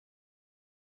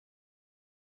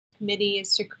committee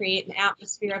is to create an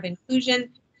atmosphere of inclusion,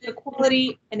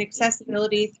 equality, and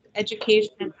accessibility through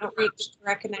education and outreach to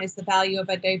recognize the value of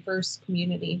a diverse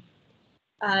community.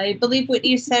 I believe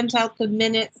Whitney sent out the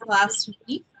minutes last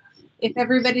week. If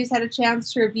everybody's had a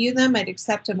chance to review them, I'd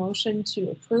accept a motion to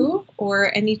approve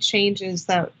or any changes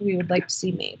that we would like to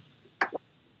see made.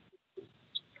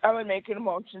 I would make a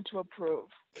motion to approve.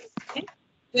 Okay.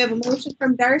 We have a motion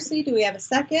from Darcy. Do we have a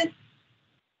second?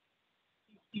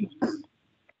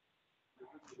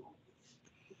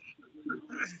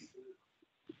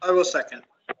 I will second.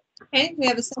 Okay, we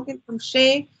have a second from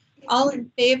Shay. All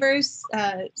in favor,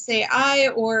 say aye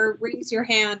or raise your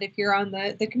hand if you're on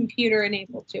the computer and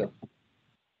able to.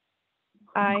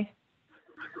 Aye.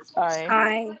 Aye.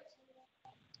 Aye.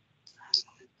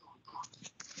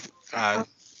 Aye.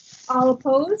 All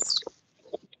opposed?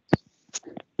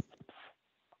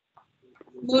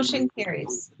 Motion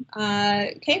carries.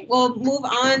 Okay, we'll move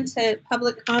on to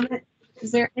public comment.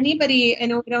 Is there anybody, I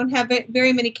know we don't have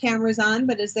very many cameras on,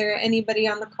 but is there anybody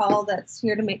on the call that's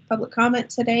here to make public comment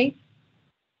today?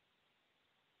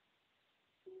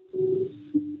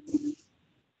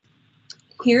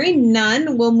 Hearing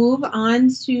none, we'll move on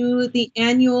to the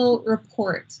annual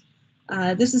report.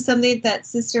 This is something that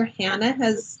Sister Hannah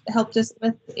has helped us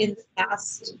with in the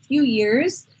past few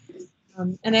years.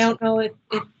 And I don't know if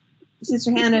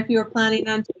Sister Hannah, if you were planning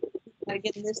on doing that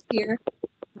again this year.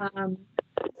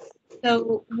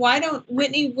 So why don't,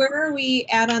 Whitney, where are we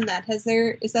at on that? Is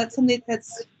that something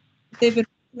they've been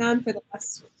working on for the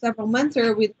last several months, or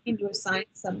are we looking to assign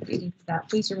somebody to do that?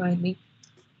 Please remind me.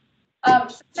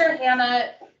 Sister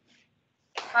Hannah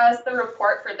has the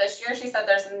report for this year. She said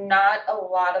there's not a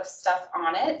lot of stuff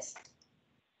on it,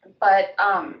 but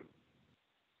I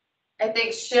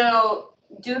think she'll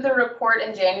do the report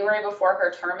in January before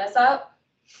her term is up.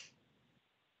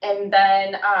 And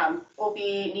then we'll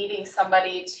be needing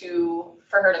somebody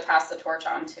for her to pass the torch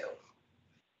on to.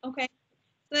 Okay.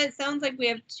 So it sounds like we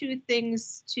have two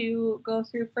things to go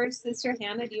through. First, Sister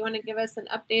Hannah, do you want to give us an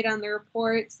update on the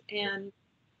reports, and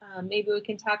maybe we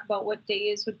can talk about what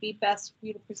days would be best for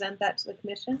you to present that to the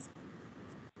commission?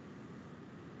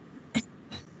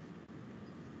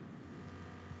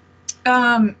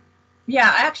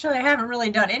 Yeah, actually, I haven't really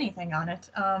done anything on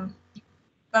it.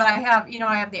 But I have,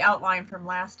 I have the outline from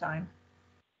last time.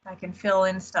 I can fill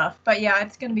in stuff, but yeah,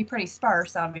 it's going to be pretty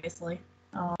sparse, obviously.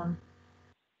 I'll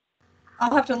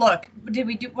have to look. Did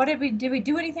we do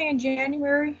anything in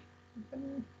January?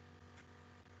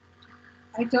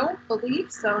 I don't believe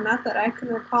so. Not that I can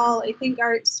recall. I think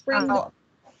our spring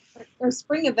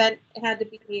event had to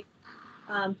be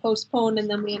postponed, and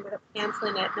then we ended up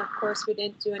canceling it. And of course, we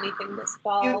didn't do anything this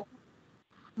fall.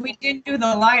 We didn't do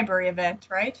the library event,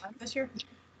 right? This year?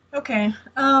 Okay.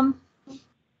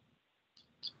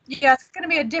 Yeah, it's going to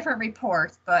be a different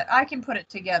report, but I can put it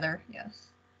together. Yes.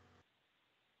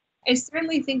 I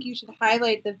certainly think you should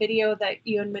highlight the video that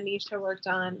you and Manisha worked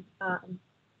on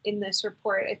in this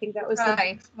report. I think that was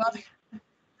right.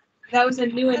 that was a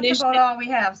new initiative. That's about all we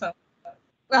have. So.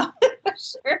 Well,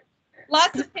 sure.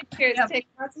 Lots of pictures. Yep. Take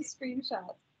lots of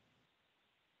screenshots.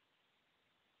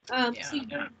 Yeah. So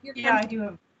you're I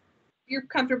do. You're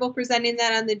comfortable presenting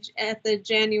that at the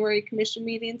January commission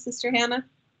meeting, Sister Hannah?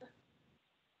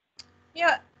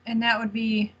 Yeah, and that would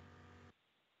be,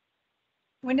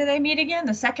 when do they meet again?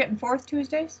 The second and fourth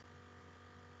Tuesdays?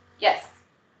 Yes.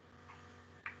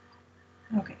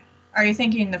 Okay. Are you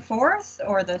thinking the fourth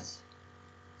or the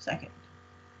second?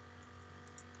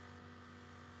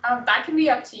 That can be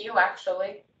up to you,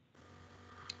 actually.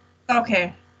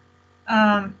 Okay.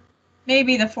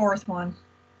 Maybe the fourth one.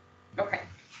 Okay.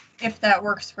 If that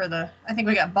works for I think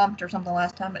we got bumped or something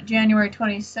last time, but January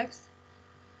 26th.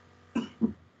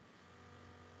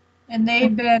 And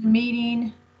they've been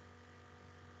meeting,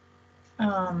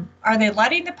 are they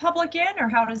letting the public in, or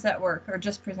how does that work, or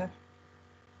just present?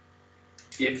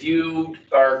 If you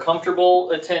are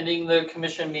comfortable attending the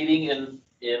commission meeting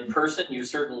in person, you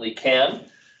certainly can.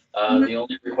 The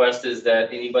only request is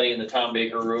that anybody in the Tom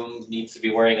Baker room needs to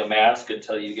be wearing a mask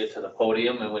until you get to the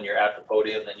podium. And when you're at the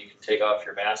podium, then you can take off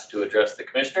your mask to address the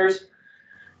commissioners.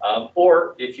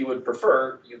 Or if you would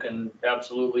prefer, you can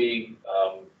absolutely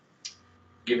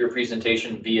give your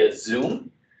presentation via Zoom.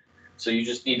 So you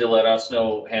just need to let us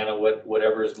know, Hannah,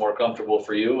 whatever is more comfortable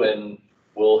for you, and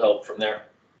we'll help from there.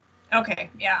 Okay,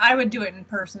 yeah, I would do it in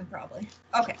person probably.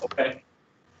 Okay. Okay.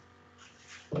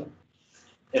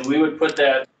 And we would put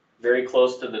that very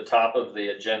close to the top of the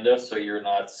agenda, so you're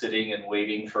not sitting and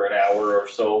waiting for an hour or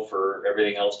so for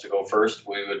everything else to go first.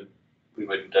 We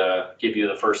would give you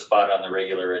the first spot on the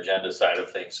regular agenda side of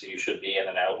things, so you should be in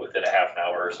and out within a half an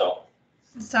hour or so.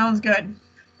 Sounds good.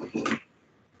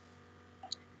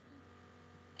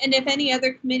 And if any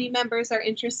other committee members are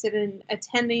interested in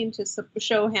attending to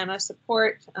show Hannah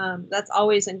support, that's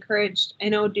always encouraged. I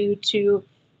know due to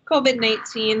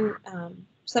COVID-19,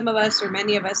 some of us or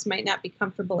many of us might not be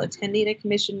comfortable attending a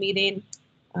commission meeting.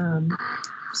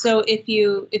 So if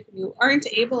you aren't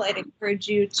able, I'd encourage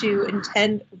you to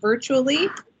attend virtually.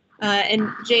 And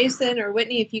Jason or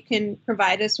Whitney, if you can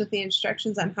provide us with the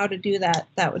instructions on how to do that,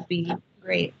 that would be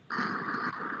great.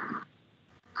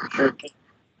 Sure.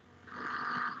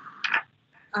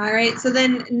 All right, so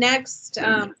then next,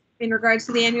 in regards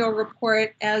to the annual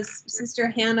report, as Sister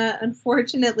Hannah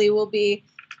unfortunately will be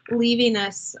leaving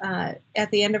us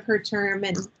at the end of her term,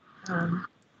 and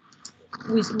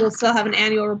we will still have an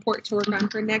annual report to work on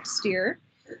for next year.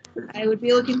 I would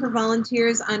be looking for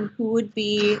volunteers on who would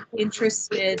be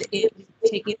interested in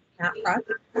taking that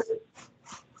process.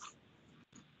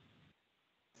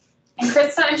 And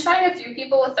Krista, I'm showing a few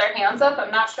people with their hands up.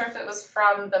 I'm not sure if it was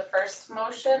from the first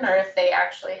motion or if they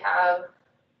actually have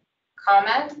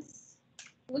comments.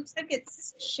 Looks like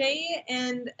it's Shay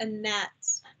and Annette.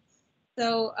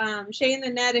 So Shay and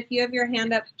Annette, if you have your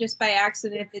hand up just by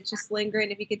accident, if it's just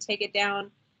lingering, if you could take it down.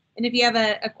 And if you have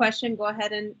a question, go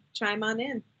ahead and chime on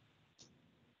in.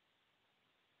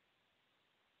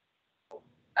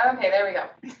 Okay, there we go.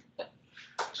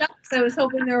 Shucks, I was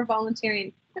hoping they were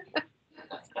volunteering.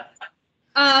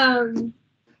 So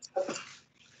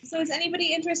is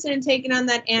anybody interested in taking on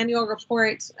that annual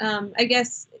report? I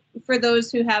guess for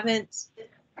those who haven't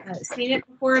seen it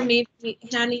before, maybe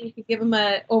Hannah, you could give them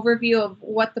an overview of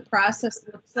what the process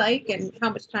looks like and how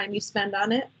much time you spend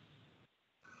on it.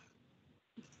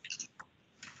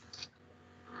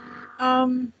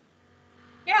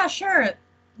 Yeah, sure.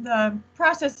 The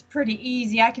process is pretty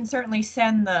easy. I can certainly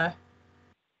send the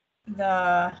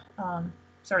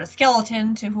sort of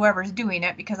skeleton to whoever's doing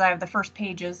it because I have the first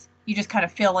pages. You just kind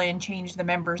of fill in, change the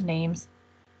members' names.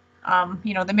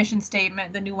 You know, the mission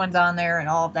statement, the new ones on there and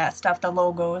all of that stuff, the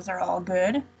logos are all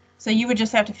good. So you would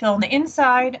just have to fill in the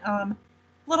inside,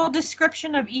 little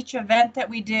description of each event that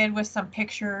we did with some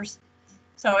pictures.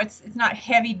 So it's not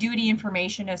heavy duty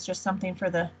information. It's just something for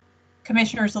the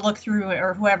commissioners to look through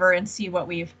or whoever and see what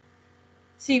we've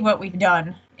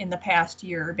done in the past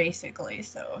year, basically.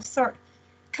 So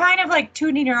kind of like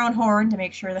tooting our own horn to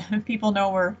make sure that people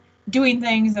know we're doing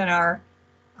things and are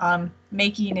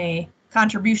making a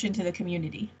contribution to the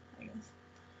community, I guess.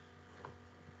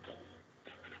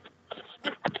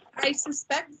 I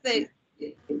suspect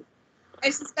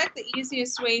the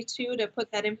easiest way too to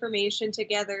put that information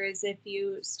together is if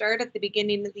you start at the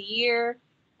beginning of the year,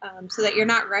 so that you're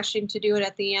not rushing to do it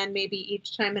at the end. Maybe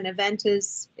each time an event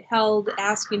is held,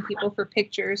 asking people for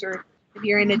pictures, or if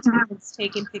you're in attendance,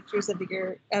 taking pictures of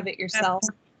it yourself.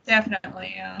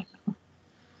 Definitely, yeah.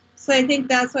 So I think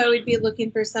that's why we'd be looking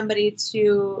for somebody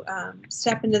to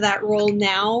step into that role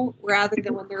now rather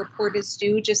than when the report is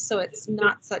due, just so it's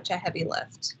not such a heavy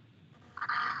lift.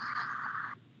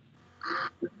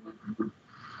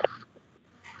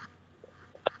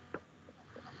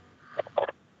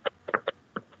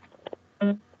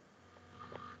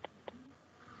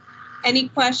 Any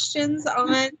questions on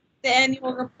the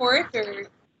annual report, or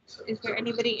is there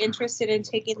anybody interested in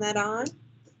taking that on?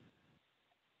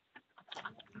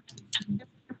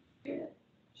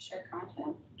 Share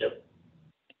content. Yep.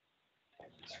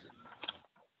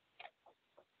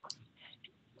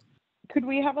 Could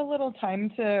we have a little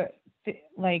time to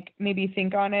like maybe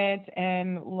think on it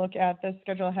and look at the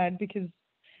schedule ahead? Because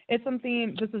it's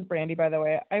something, this is Brandy, by the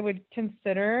way, I would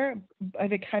consider,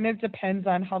 but it kind of depends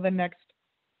on how the next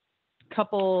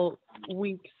couple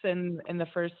weeks in the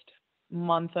first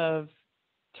month of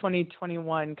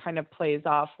 2021 kind of plays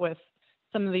off with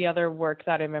some of the other work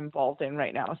that I'm involved in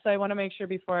right now. So I want to make sure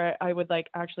before I would like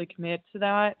actually commit to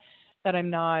that I'm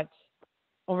not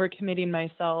overcommitting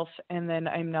myself and then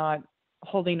I'm not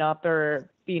holding up or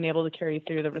being able to carry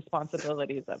through the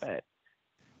responsibilities of it.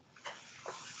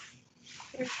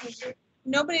 If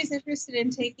nobody's interested in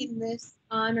taking this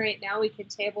on right now, we can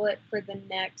table it for the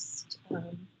next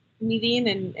meeting,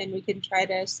 and we can try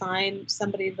to assign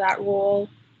somebody that role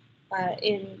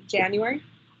in January.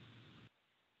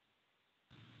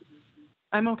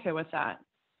 I'm okay with that.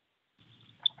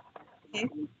 Okay.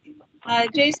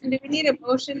 Jason, do we need a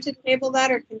motion to table that,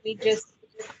 or can we just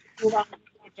move on to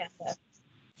the agenda?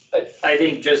 I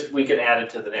think just we can add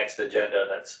it to the next agenda.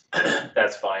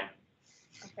 That's fine.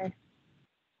 Okay.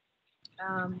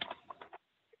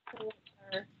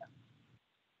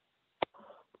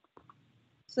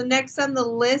 So next on the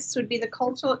list would be the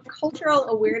cultural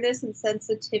awareness and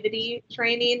sensitivity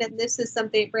training, and this is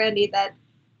something, Brandy, that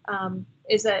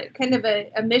is a kind of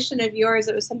a mission of yours.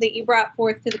 It was something you brought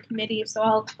forth to the committee. So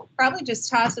I'll probably just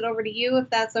toss it over to you if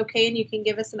that's okay, and you can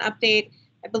give us an update.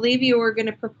 I believe you were going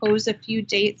to propose a few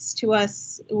dates to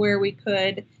us where we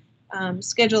could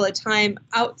schedule a time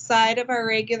outside of our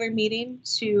regular meeting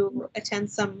to attend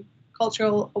some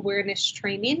cultural awareness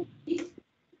training.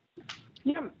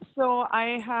 Yeah, so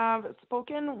I have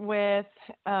spoken with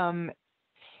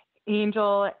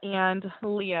Angel and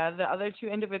Leah, the other two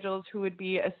individuals who would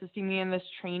be assisting me in this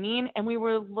training, and we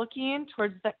were looking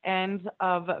towards the end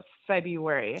of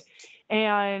February.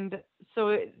 And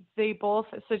so they both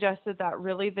suggested that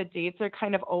really the dates are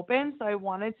kind of open. So I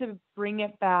wanted to bring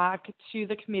it back to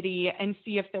the committee and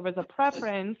see if there was a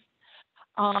preference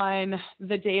on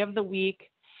the day of the week.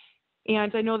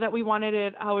 And I know that we wanted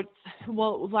it out.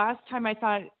 Well, last time I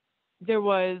thought there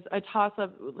was a toss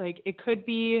up, like it could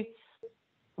be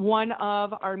one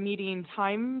of our meeting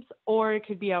times or it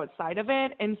could be outside of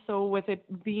it. And so with it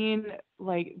being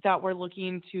like that we're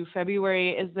looking to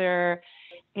February, is there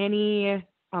any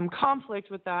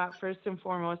conflict with that, first and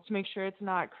foremost, to make sure it's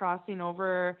not crossing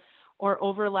over or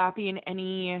overlapping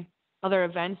any other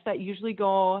events that usually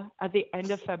go at the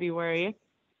end of February,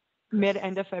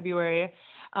 mid-end of February?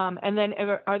 And then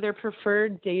are there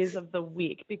preferred days of the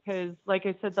week? Because like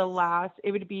I said,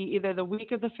 it would be either the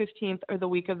week of the 15th or the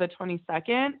week of the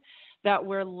 22nd that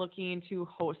we're looking to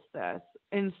host this.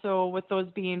 And so with those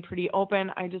being pretty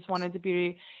open, I just wanted to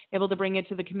be able to bring it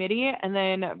to the committee and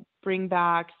then bring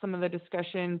back some of the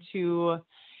discussion to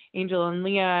Angel and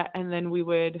Leah, and then we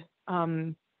would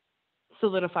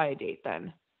solidify a date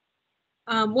then.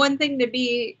 One thing to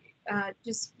be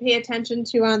just pay attention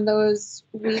to on those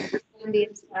weeks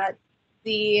is that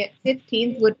the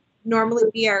 15th would normally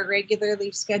be our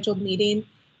regularly scheduled meeting,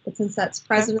 but since that's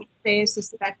President's Day, I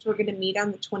suspect we're going to meet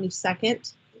on the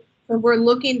 22nd. So we're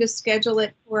looking to schedule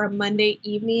it for a Monday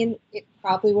evening. It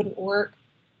probably wouldn't work.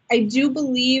 I do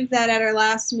believe that at our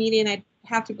last meeting, I'd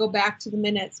have to go back to the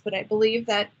minutes, but I believe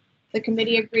that the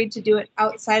committee agreed to do it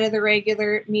outside of the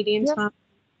regular meeting time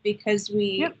because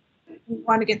we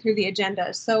want to get through the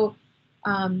agenda. So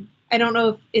I don't know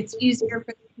if it's easier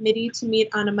for the committee to meet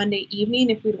on a Monday evening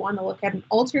if we'd want to look at an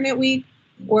alternate week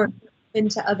or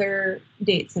into other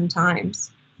dates and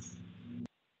times.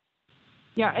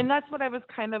 Yeah, and that's what I was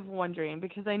kind of wondering,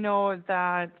 because I know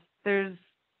that there's,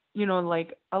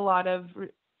 like a lot of,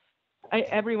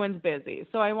 everyone's busy.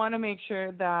 So I want to make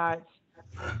sure that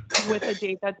with a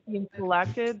date that's being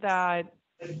selected, that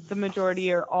the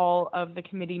majority or all of the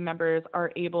committee members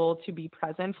are able to be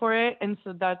present for it. And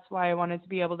so that's why I wanted to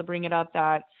be able to bring it up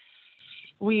that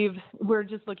we're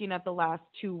just looking at the last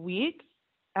 2 weeks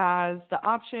as the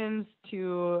options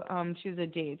to choose a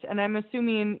date. And I'm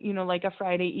assuming, like a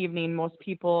Friday evening, most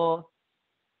people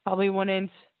probably wouldn't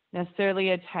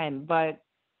necessarily attend, but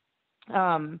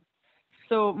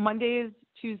so Mondays,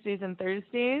 Tuesdays, and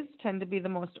Thursdays tend to be the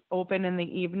most open in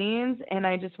the evenings, and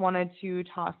I just wanted to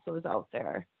toss those out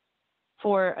there.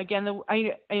 For again,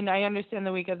 I understand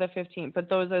the week of the 15th, but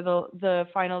those are the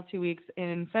final 2 weeks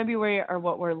in February are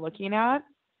what we're looking at.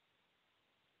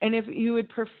 And if you would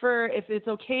prefer, if it's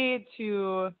okay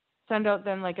to send out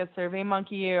then like a Survey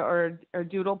Monkey or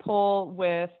Doodle poll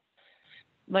with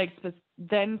like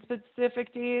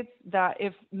specific dates, that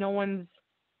if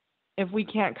we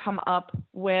can't come up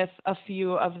with a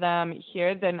few of them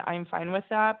here, then I'm fine with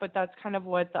that. But that's kind of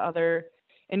what the other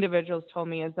individuals told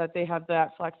me, is that they have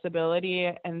that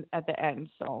flexibility and at the end.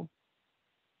 So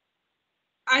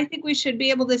I think we should be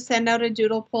able to send out a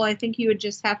doodle poll. I think you would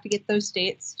just have to get those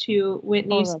dates to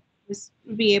Whitney to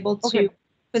be able to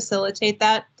facilitate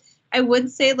that. I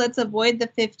would say let's avoid the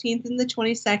 15th and the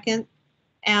 22nd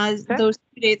as those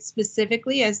 2 dates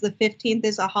specifically, as the 15th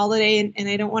is a holiday and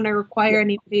I don't want to require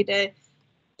anybody to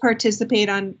participate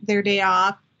on their day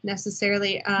off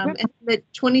necessarily. And the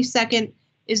 22nd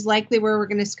is likely where we're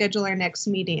going to schedule our next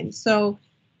meeting. So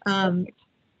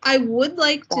I would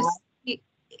like to see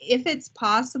if it's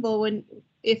possible,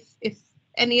 if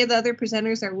any of the other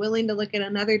presenters are willing to look at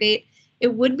another date,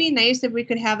 it would be nice if we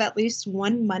could have at least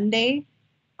one Monday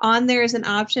on there as an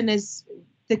option. As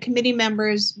the committee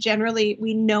members, generally,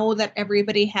 we know that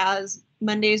everybody has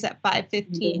Mondays at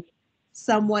 5:15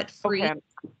 somewhat free. Okay.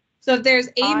 So if there's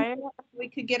we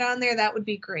could get on there, that would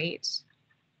be great.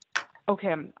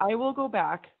 Okay, I will go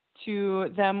back to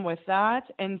them with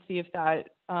that and see if that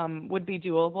would be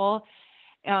doable.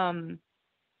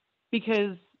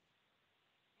 Because,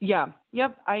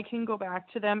 I can go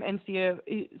back to them and see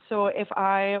if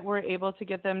I were able to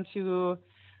get them to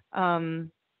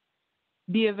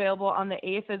be available on the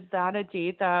 8th, is that a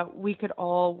date that we could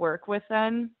all work with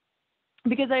then?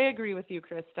 Because I agree with you,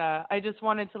 Krista. I just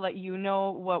wanted to let you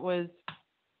know what was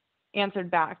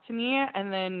answered back to me.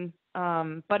 And then,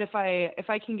 but if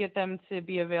I can get them to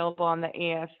be available on the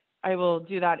 8th, I will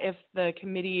do that if the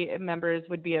committee members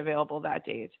would be available that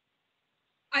date.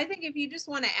 I think if you just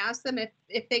want to ask them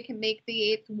if they can make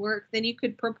the 8th work, then you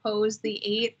could propose the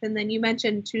 8th. And then you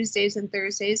mentioned Tuesdays and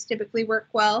Thursdays typically work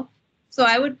well. So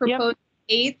I would propose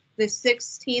 8th, the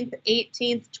 16th,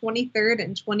 18th, 23rd,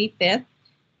 and 25th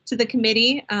to the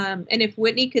committee. And if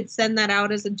Whitney could send that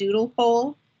out as a doodle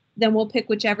poll, then we'll pick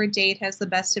whichever date has the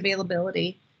best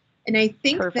availability. And I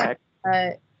think Perfect.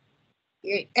 that,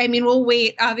 I mean, we'll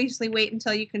obviously wait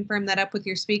until you confirm that up with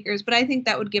your speakers, but I think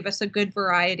that would give us a good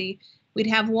variety. We'd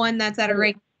have one that's at a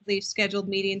regularly scheduled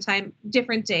meeting time,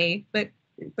 different day, but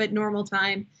normal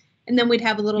time. And then we'd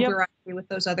have a little variety with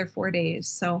those other 4 days.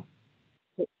 So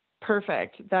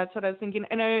perfect. That's what I was thinking.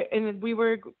 And we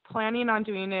were planning on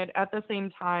doing it at the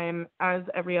same time as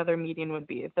every other meeting would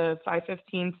be, the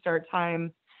 5:15 start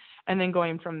time, and then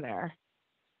going from there.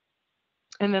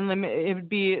 And then it would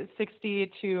be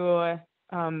 60 to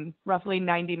roughly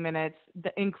 90 minutes,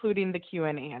 including the Q&A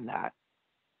and that.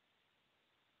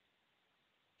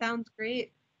 sounds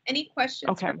great. Any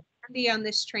questions for Brandy on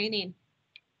this training?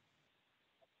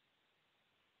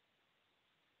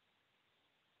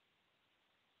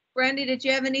 Brandy, did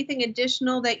you have anything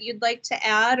additional that you'd like to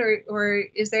add, or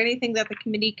is there anything that the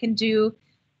committee can do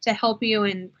to help you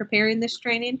in preparing this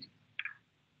training?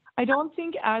 I don't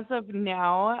think as of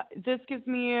now. This gives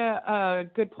me a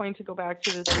good point to go back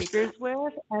to the speakers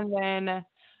with, and then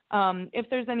if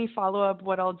there's any follow-up,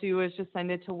 what I'll do is just send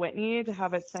it to Whitney to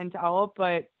have it sent out.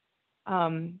 But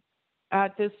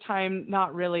at this time,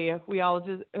 not really. We all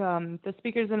just, the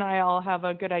speakers and I all have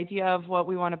a good idea of what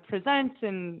we want to present,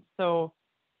 and so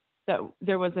that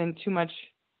there wasn't too much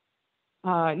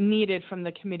needed from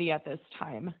the committee at this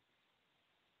time.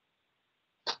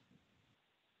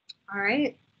 All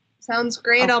right. Sounds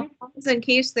great. I'll pause in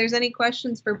case there's any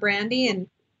questions for Brandy, and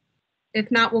if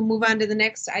not, we'll move on to the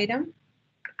next item.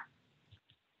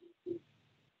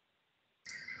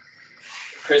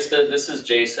 Krista, this is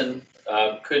Jason.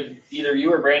 Could either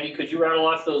you or Brandy, could you rattle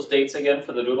off those dates again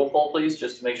for the doodle poll, please,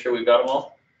 just to make sure we've got them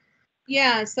all?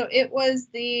 Yeah, so it was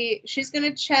she's going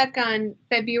to check on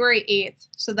February 8th.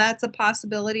 So that's a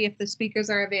possibility if the speakers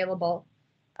are available.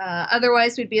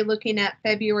 Otherwise, we'd be looking at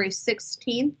February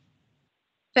 16th,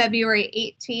 February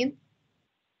 18th,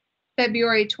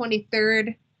 February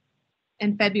 23rd,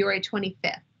 and February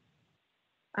 25th.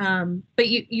 But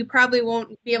you probably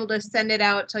won't be able to send it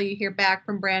out till you hear back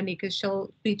from Brandy, because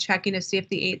she'll be checking to see if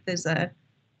the 8th is a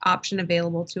option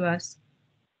available to us.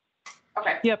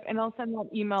 Okay. Yep, and I'll send that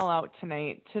email out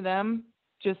tonight to them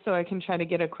just so I can try to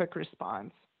get a quick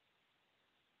response.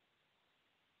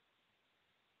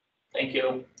 Thank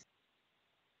you.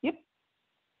 Yep.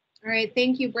 All right,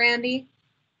 thank you, Brandy.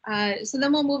 So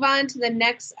then we'll move on to the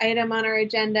next item on our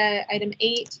agenda, item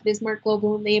 8, Bismarck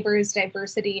Global Neighbors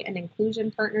Diversity and Inclusion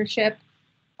Partnership.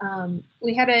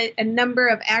 We had a number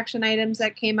of action items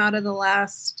that came out of the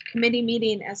last committee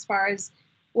meeting as far as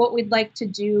what we'd like to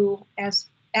do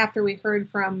after we heard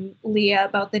from Leah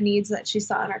about the needs that she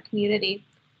saw in our community.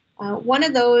 One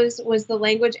of those was the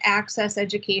language access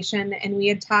education, and we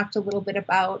had talked a little bit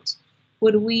about,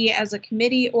 would we as a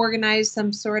committee organize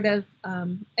some sort of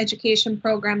education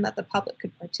program that the public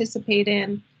could participate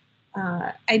in?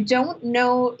 I don't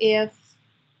know if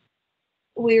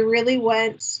we really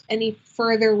went any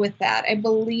further with that. I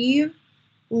believe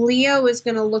Leah was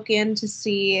going to look in to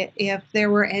see if there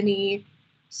were any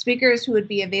speakers who would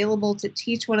be available to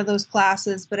teach one of those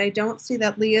classes, but I don't see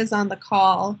that Leah's on the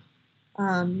call.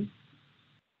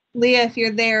 Leah, if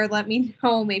you're there, let me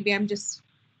know. Maybe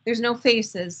there's no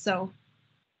faces, so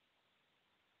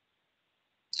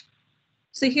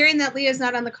hearing that Leah's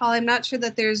not on the call, I'm not sure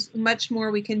that there's much more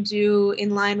we can do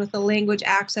in line with the language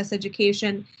access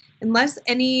education, unless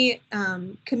any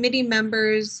committee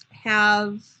members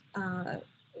have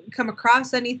come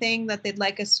across anything that they'd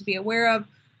like us to be aware of,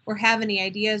 or have any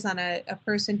ideas on a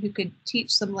person who could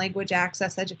teach some language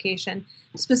access education.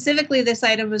 Specifically, this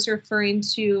item was referring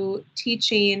to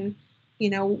teaching,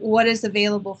 what is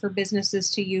available for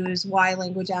businesses to use, why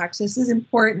language access is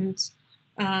important.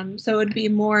 So it would be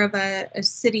more of a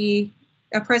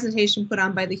presentation put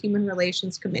on by the Human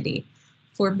Relations Committee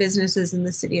for businesses in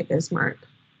the city of Bismarck.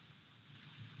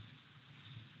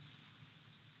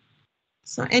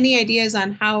 So any ideas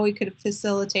on how we could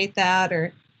facilitate that,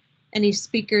 or any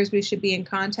speakers we should be in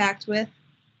contact with?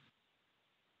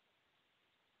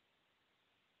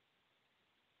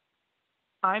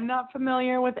 I'm not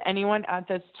familiar with anyone at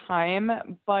this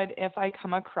time, but if I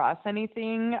come across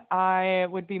anything, I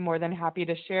would be more than happy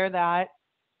to share that.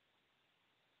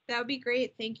 That would be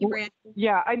great. Thank you, Brandon.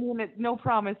 Yeah, I mean, no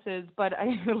promises, but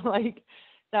I feel like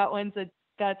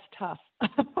that's tough.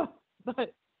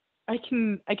 But I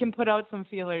can put out some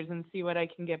feelers and see what I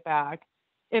can get back,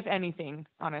 if anything,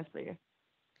 honestly.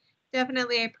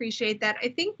 Definitely, I appreciate that. I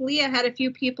think Leah had a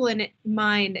few people in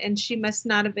mind, and she must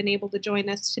not have been able to join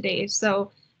us today.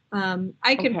 So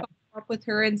I can Okay. follow up with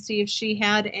her and see if she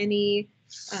had any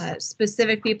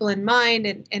specific people in mind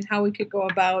and how we could go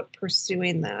about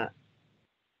pursuing that.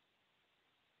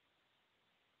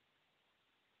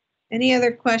 Any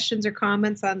other questions or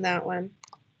comments on that one?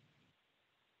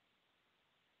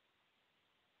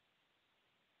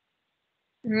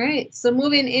 All right, so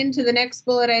moving into the next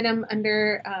bullet item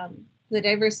under the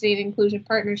Diversity and Inclusion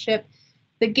Partnership,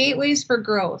 the Gateways for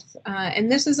Growth. And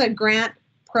this is a grant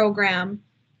program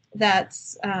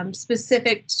that's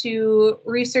specific to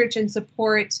research and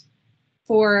support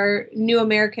for new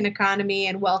American economy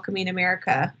and welcoming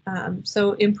America.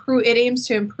 So it aims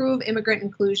to improve immigrant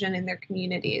inclusion in their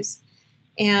communities.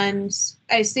 And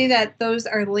I see that those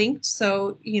are linked.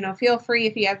 So, feel free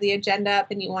if you have the agenda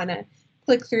up and you want to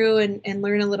click through and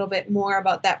learn a little bit more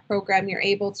about that program, you're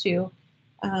able to.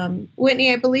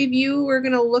 Whitney, I believe you were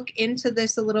going to look into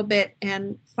this a little bit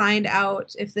and find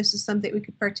out if this is something we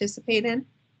could participate in.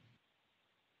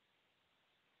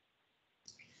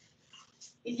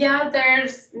 Yeah,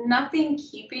 there's nothing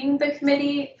keeping the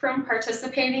committee from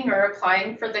participating or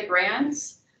applying for the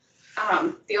grants.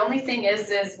 The only thing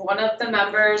is one of the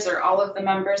members or all of the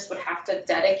members would have to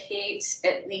dedicate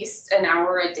at least an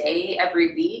hour a day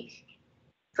every week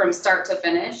from start to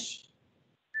finish.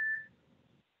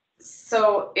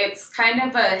 So it's kind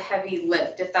of a heavy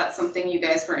lift if that's something you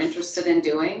guys were interested in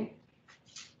doing.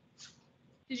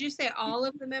 Did you say all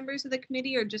of the members of the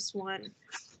committee or just one?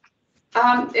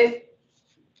 If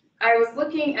I was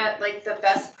looking at like the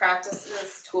best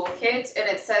practices toolkit, and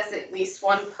it says at least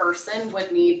one person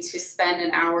would need to spend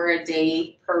an hour a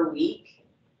day per week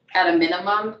at a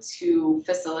minimum to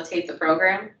facilitate the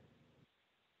program.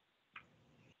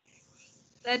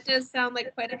 That does sound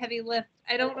like quite a heavy lift.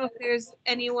 I don't know if there's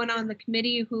anyone on the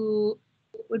committee who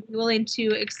would be willing to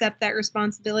accept that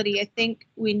responsibility. I think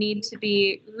we need to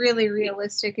be really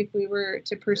realistic if we were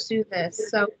to pursue this.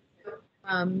 So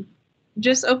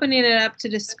just opening it up to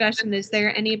discussion, is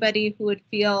there anybody who would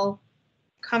feel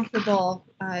comfortable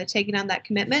taking on that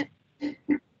commitment?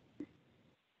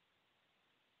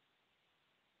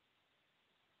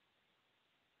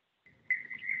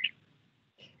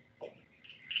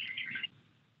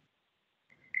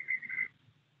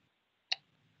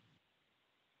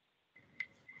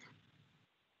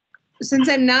 Since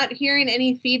I'm not hearing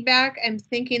any feedback, I'm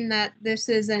thinking that this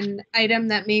is an item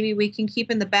that maybe we can keep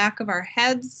in the back of our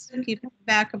heads, keep in the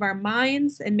back of our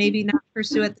minds, and maybe not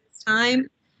pursue at this time.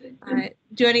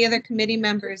 Do any other committee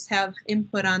members have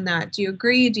input on that? Do you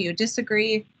agree? Do you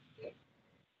disagree?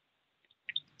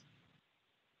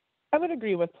 I would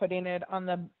agree with putting it on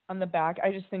the back.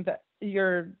 I just think that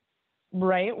you're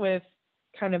right with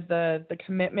kind of the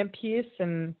commitment piece,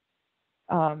 and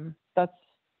that's.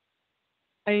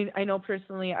 I know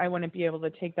personally I wouldn't be able to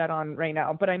take that on right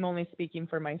now, but I'm only speaking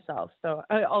for myself, so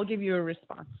I'll give you a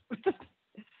response.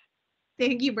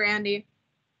 Thank you, Brandy.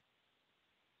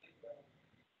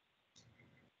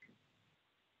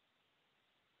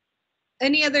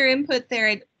 Any other input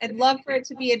there? I'd love for it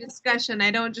to be a discussion.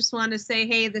 I don't just want to say,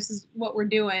 hey, this is what we're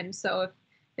doing. So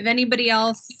if anybody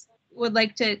else would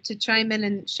like to chime in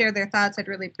and share their thoughts, I'd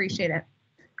really appreciate it.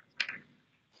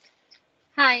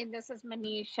 Hi, this is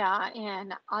Manisha,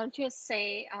 and I'll just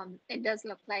say it does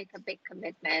look like a big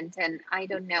commitment, and I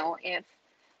don't know if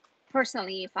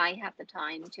personally if I have the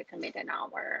time to commit an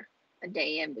hour a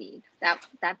day and week. That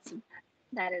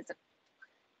is a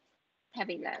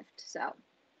heavy lift. So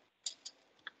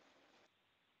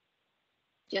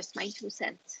just my 2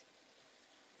 cents.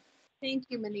 Thank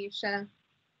you, Manisha.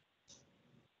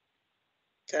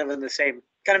 Kind of in the same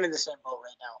boat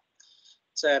right now.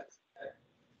 It's a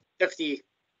 50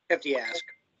 ask.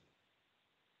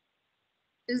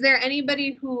 Is there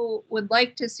anybody who would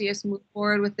like to see us move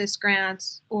forward with this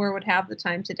grant or would have the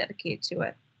time to dedicate to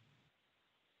it?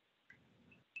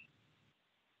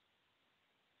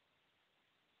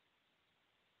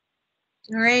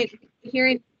 All right,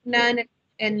 hearing none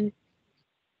and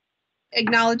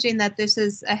acknowledging that this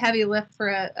is a heavy lift for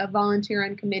a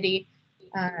volunteer-run committee,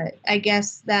 I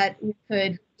guess that we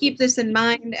could keep this in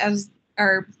mind as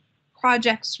our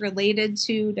projects related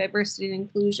to diversity and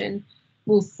inclusion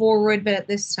move forward. But at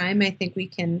this time, I think we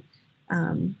can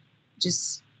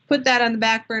just put that on the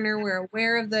back burner. We're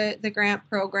aware of the grant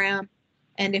program.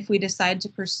 And if we decide to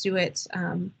pursue it,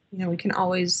 we can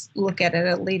always look at it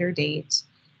at a later date.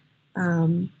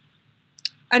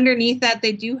 underneath that,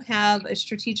 they do have a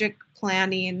strategic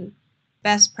planning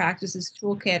best practices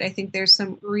toolkit. I think there's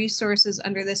some resources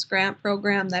under this grant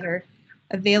program that are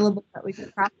available that we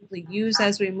could probably use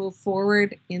as we move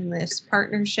forward in this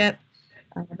partnership.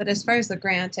 But as far as the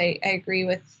grant, I agree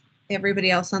with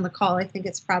everybody else on the call. I think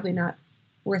it's probably not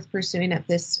worth pursuing at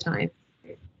this time.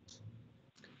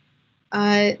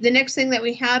 The next thing that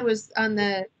we had was on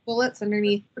the bullets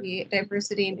underneath the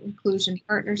diversity and inclusion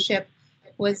partnership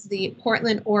was the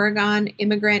Portland, Oregon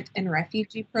Immigrant and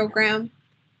Refugee Program.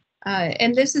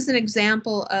 And this is an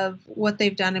example of what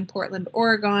they've done in Portland,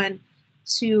 Oregon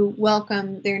to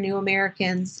welcome their new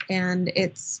Americans. And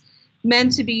it's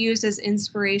meant to be used as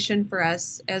inspiration for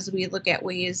us as we look at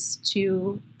ways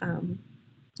to,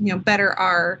 better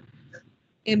our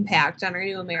impact on our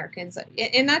new Americans.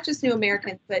 And not just new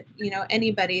Americans, but,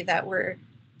 anybody that we're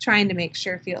trying to make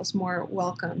sure feels more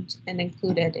welcomed and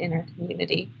included in our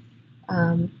community.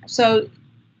 So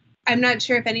I'm not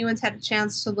sure if anyone's had a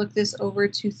chance to look this over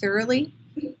too thoroughly,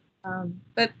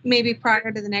 but maybe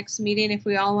prior to the next meeting, if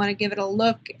we all want to give it a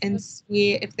look and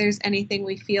see if there's anything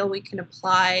we feel we can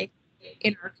apply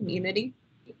in our community.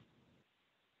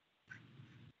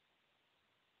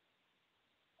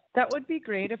 That would be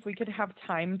great if we could have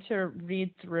time to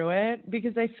read through it,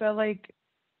 because I feel like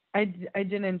I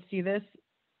didn't see this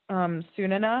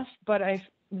soon enough, but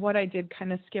what I did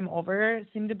kind of skim over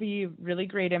seemed to be really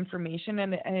great information,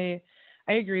 and I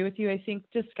agree with you. I think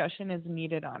discussion is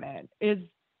needed on it,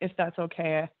 if that's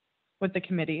okay with the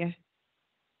committee.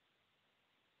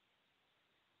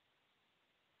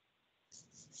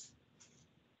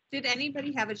 Did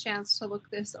anybody have a chance to look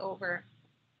this over?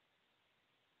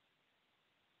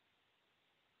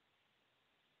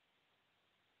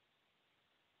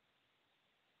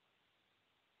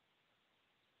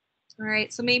 All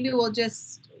right, so maybe we'll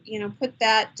just, put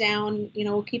that down,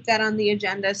 we'll keep that on the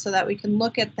agenda so that we can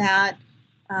look at that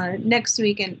next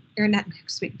week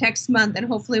next month, and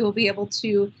hopefully we'll be able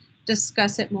to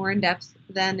discuss it more in depth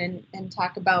then and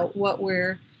talk about what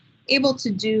we're able to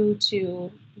do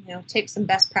to, take some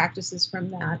best practices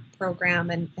from that program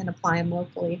and apply them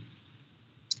locally.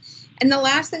 And the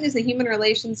last thing is the Human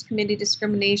Relations Committee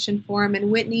Discrimination Forum.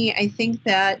 And Whitney, I think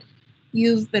that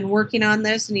you've been working on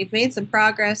this and you've made some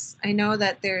progress. I know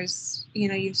that there's,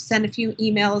 you've sent a few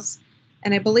emails,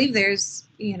 and I believe there's,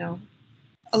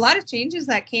 a lot of changes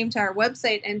that came to our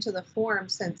website and to the forum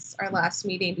since our last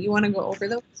meeting. Do you want to go over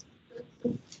those?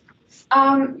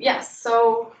 Yes,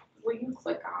 so will you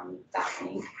click on that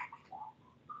link?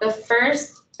 The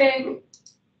first big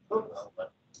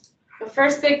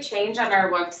change on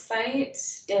our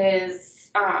website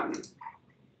is, I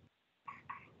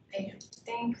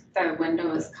think the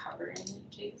window is covering it,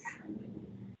 Jason.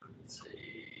 Let's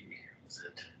see, is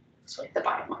it this one? The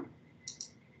bottom one.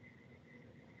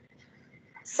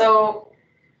 So,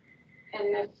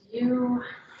 and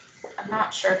I'm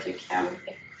not sure if you can,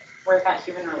 where that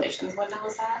human relations window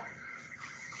is at.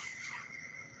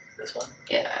 This one?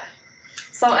 Yeah.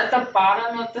 So at the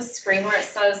bottom of the screen where it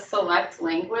says select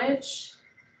language,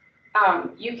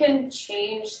 you can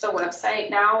change the website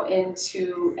now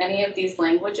into any of these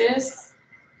languages,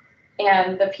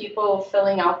 and the people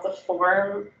filling out the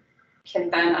form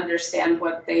can then understand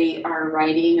what they are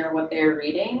writing or what they're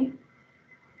reading.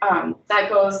 That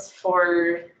goes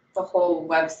for the whole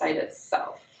website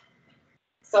itself.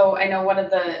 So I know one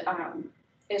of the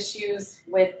issues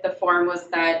with the form was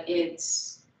that it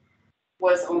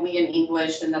was only in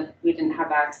English and that we didn't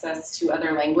have access to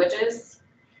other languages.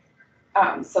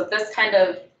 So this kind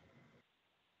of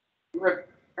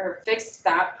fixed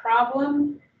that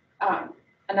problem.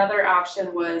 Another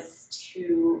option was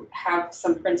to have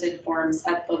some printed forms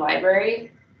at the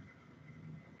library.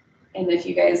 And if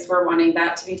you guys were wanting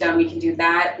that to be done, we can do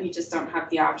that. We just don't have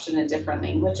the option in different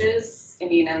languages. I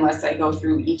mean, unless I go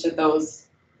through each of those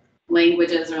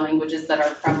languages or languages that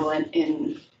are prevalent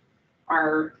in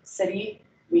our city,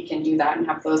 we can do that and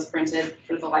have those printed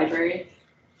for the library.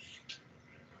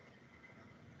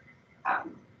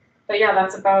 But yeah,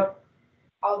 that's about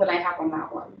all that I have on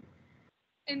that one.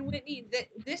 And Whitney,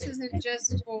 this isn't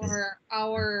just for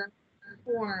our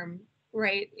form,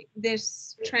 right?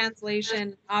 This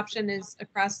translation option is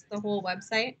across the whole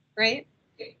website, right?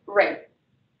 Right.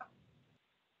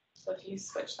 So if you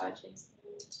switch that, Jason,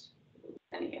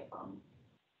 any of them,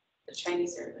 the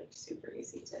Chinese are like super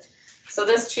easy to. So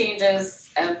this changes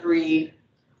the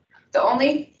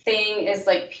only thing is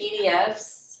like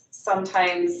PDFs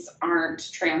sometimes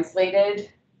aren't translated.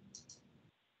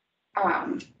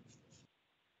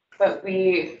 But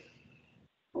we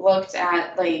looked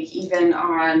at like even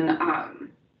on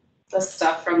the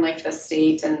stuff from like the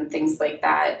state and things like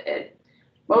that,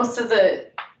 most of the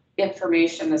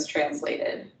information is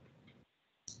translated.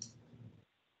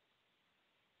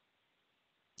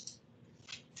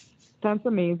 That's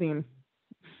amazing.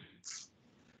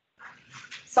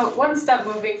 So one step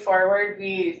moving forward,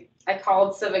 I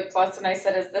called Civic Plus and I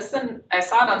said, I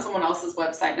saw it on someone else's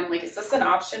website and I'm like, is this an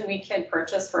option we can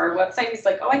purchase for our website? He's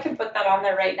like, oh, I can put that on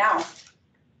there right now.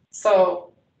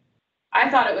 So I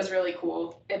thought it was really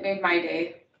cool. It made my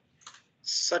day.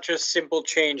 Such a simple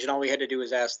change, and all we had to do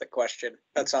was ask the question.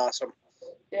 That's awesome.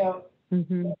 Yeah.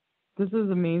 This is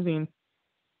amazing.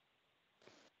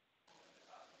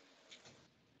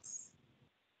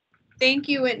 Thank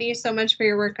you, Whitney, so much for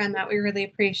your work on that. We really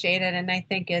appreciate it. And I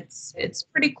think it's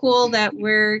pretty cool that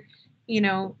we're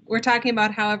talking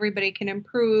about how everybody can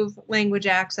improve language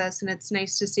access. And it's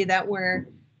nice to see that we're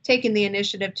taking the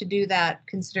initiative to do that,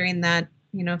 considering that,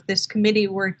 if this committee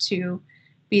were to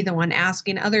be the one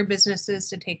asking other businesses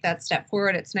to take that step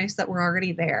forward, it's nice that we're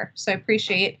already there. So I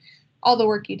appreciate all the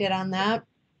work you did on that.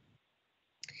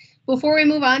 Before we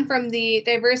move on from the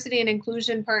diversity and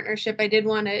inclusion partnership, I did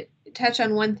want to touch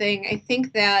on one thing. I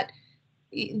think that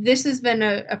this has been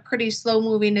a pretty slow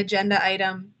moving agenda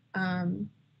item.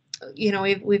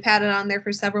 We've had it on there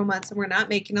for several months and we're not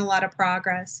making a lot of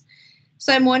progress.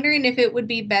 So I'm wondering if it would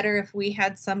be better if we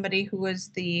had somebody who was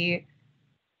the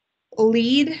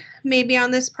lead maybe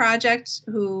on this project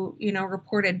who,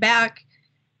 reported back.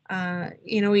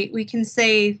 We can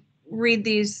say, read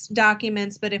these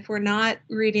documents, but if we're not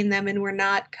reading them and we're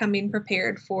not coming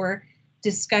prepared for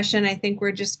discussion, I think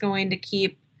we're just going to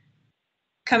keep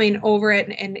coming over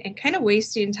it and kind of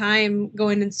wasting time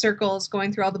going in circles,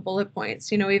 going through all the bullet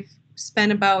points. We've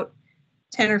spent about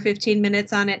 10 or 15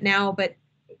 minutes on it now, but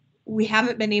we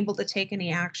haven't been able to take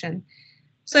any action.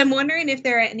 So I'm wondering if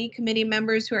there are any committee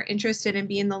members who are interested in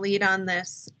being the lead on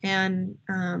this. And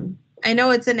I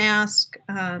know it's an ask,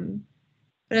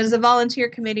 but as a volunteer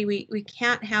committee, we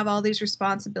can't have all these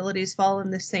responsibilities fall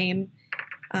on the same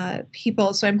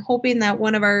people. So I'm hoping that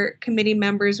one of our committee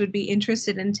members would be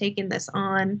interested in taking this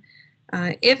on.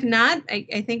 If not,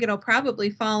 I think it'll probably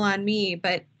fall on me,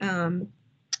 but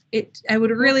I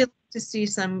would really like to see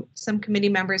some committee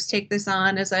members take this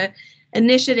on as a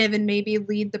initiative and maybe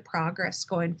lead the progress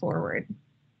going forward.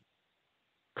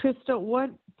 Krista, what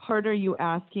part are you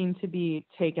asking to be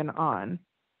taken on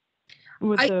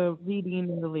with the leading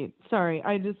and the lead? Sorry,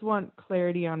 I just want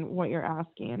clarity on what you're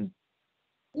asking.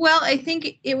 Well, I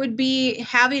think it would be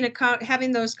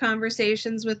having those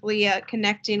conversations with Leah,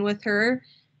 connecting with her,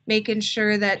 making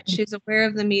sure that she's aware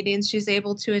of the meetings, she's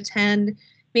able to attend,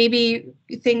 maybe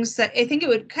things that I think it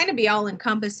would kind of be all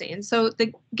encompassing. So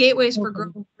the Gateways for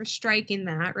Growth, we're striking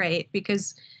that, right?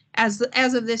 Because as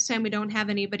of this time, we don't have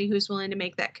anybody who's willing to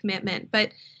make that commitment.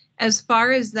 But as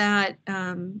far as that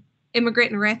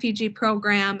immigrant and refugee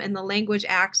program and the language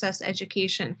access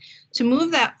education, to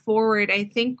move that forward, I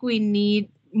think we need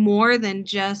more than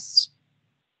just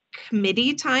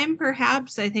committee time,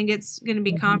 perhaps. I think it's going to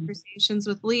be conversations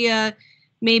with Leah,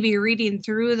 maybe reading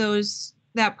through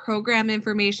that program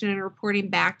information and reporting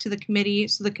back to the committee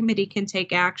so the committee can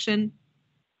take action.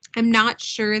 I'm not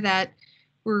sure that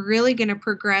we're really going to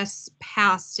progress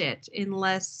past it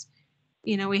unless,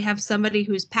 we have somebody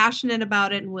who's passionate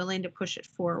about it and willing to push it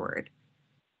forward.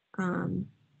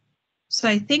 So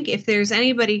I think if there's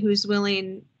anybody who's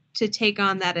willing to take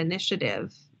on that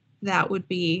initiative, that would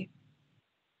be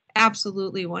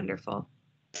absolutely wonderful.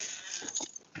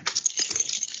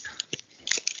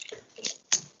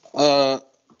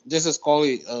 This is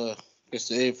Coley.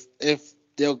 If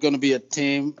there's going to be a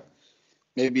team,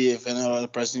 maybe if another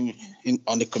person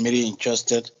on the committee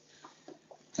interested,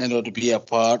 to be a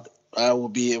part, I will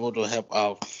be able to help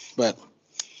out. But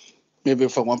maybe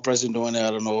for one person doing it,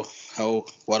 I don't know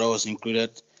what else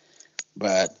included,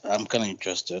 but I'm kind of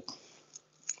interested.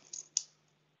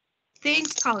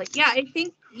 Thanks, Coley. Yeah, I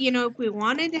think, if we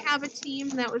wanted to have a team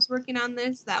that was working on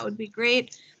this, that would be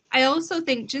great. I also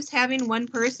think just having one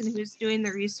person who's doing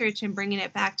the research and bringing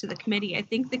it back to the committee, I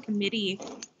think the committee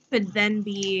could then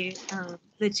be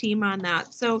the team on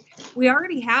that. So we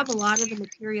already have a lot of the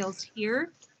materials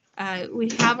here. We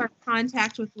have our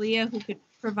contact with Leah who could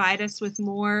provide us with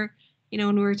more.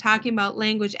 When we were talking about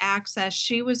language access,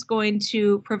 she was going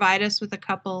to provide us with a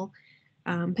couple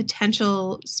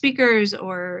potential speakers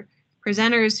or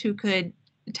presenters who could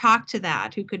talk to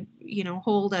that, who could,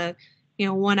 hold a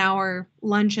 1 hour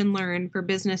lunch and learn for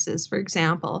businesses, for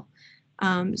example.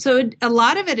 So a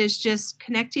lot of it is just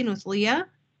connecting with Leah,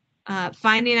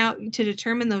 finding out to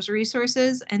determine those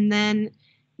resources, and then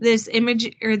this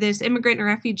immigrant and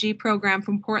refugee program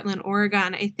from Portland,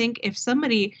 Oregon. I think if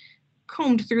somebody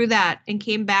combed through that and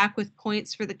came back with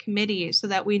points for the committee so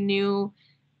that we knew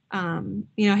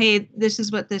you know, hey, this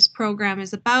is what this program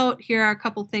is about. Here are a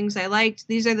couple things I liked.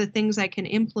 These are the things I can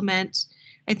implement.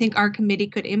 I think our committee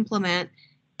could implement,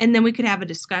 and then we could have a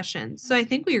discussion. So I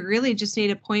think we really just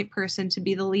need a point person to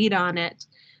be the lead on it,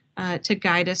 to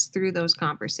guide us through those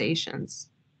conversations.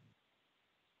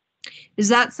 Is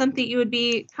that something you would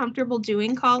be comfortable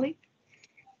doing, Collie?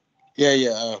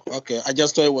 Yeah. Okay. I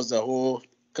just thought it was the whole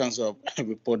council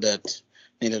report that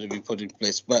needed to be put in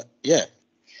place. But yeah,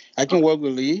 I can work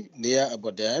with Leah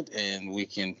about that, and we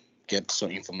can get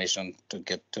some information to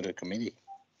get to the committee.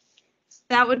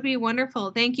 That would be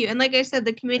wonderful. Thank you. And like I said,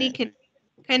 the committee can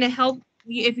kind of help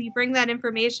if you bring that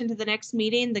information to the next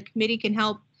meeting. The committee can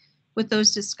help with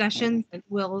those discussions, and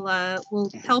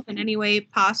will help in any way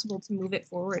possible to move it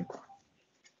forward.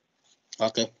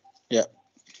 Okay. Yeah.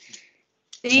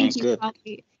 Thank Sounds you, good.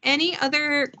 Holly. Any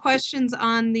other questions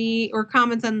on or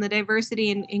comments on the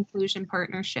diversity and inclusion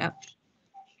partnership?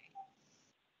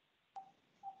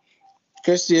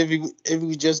 Kirsty, if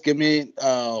you just give me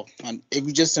if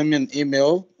you just send me an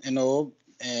email,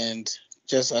 and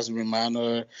just as a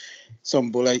reminder,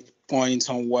 some bullet points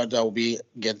on what I'll be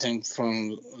getting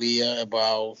from Leah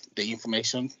about the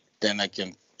information, then I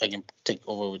can take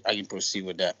over. I can proceed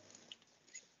with that.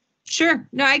 Sure.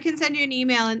 No, I can send you an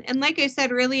email. And like I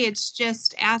said, really, it's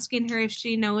just asking her if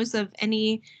she knows of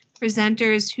any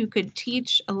presenters who could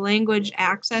teach a language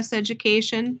access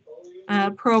education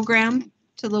program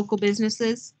to local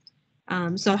businesses.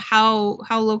 So how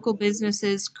local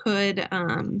businesses could,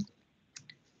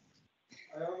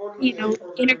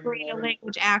 integrate a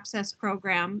language access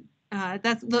program.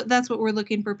 That's what we're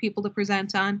looking for people to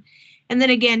present on. And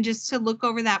then again, just to look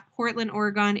over that Portland,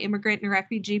 Oregon immigrant and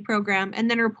refugee program, and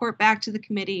then report back to the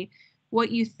committee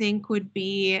what you think would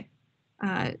be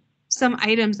some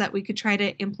items that we could try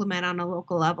to implement on a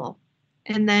local level.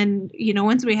 And then,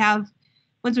 once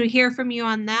we hear from you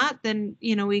on that, then,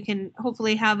 we can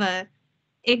hopefully have a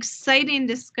exciting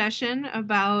discussion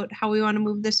about how we want to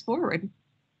move this forward.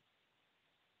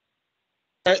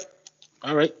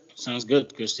 All right. Sounds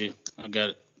good, Christy. I got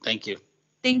it. Thank you.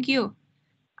 Thank you.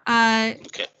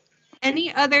 Okay.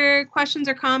 Any other questions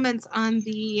or comments on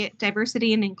the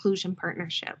diversity and inclusion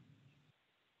partnership?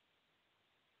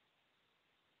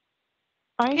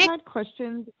 I had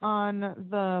questions on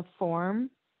the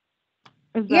form.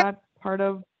 Is that part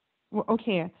of?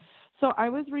 Okay. So I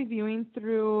was reviewing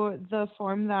through the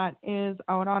form that is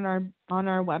out on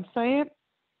our website,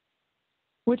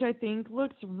 which I think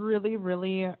looks really,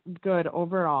 really good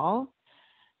overall.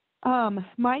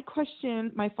 My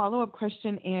follow-up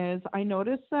question is, I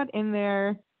noticed that in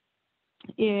there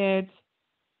it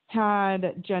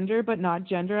had gender but not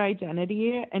gender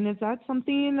identity, and is that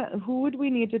something, who would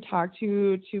we need to talk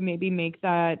to maybe make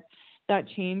that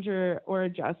change or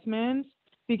adjustment?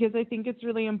 Because I think it's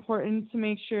really important to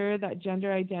make sure that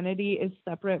gender identity is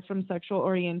separate from sexual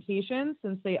orientation,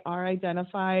 since they are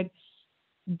identified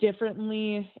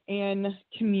differently in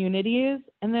communities.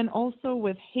 And then also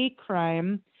with hate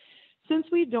crime, since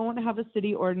we don't have a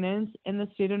city ordinance and the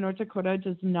state of North Dakota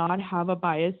does not have a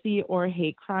biasy or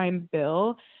hate crime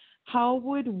bill, how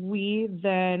would we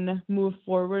then move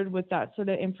forward with that sort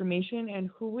of information, and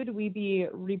who would we be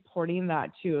reporting that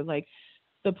to? Like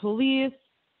the police,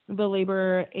 the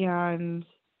labor and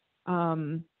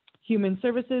human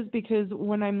services? Because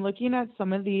when I'm looking at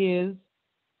some of these,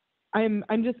 I'm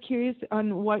just curious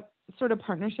on what sort of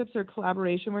partnerships or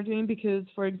collaboration we're doing, because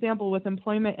for example, with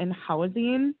employment and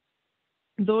housing,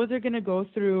 those are going to go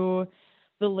through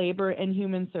the labor and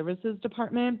human services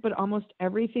department, but almost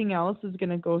everything else is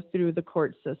going to go through the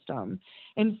court system.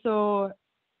 And so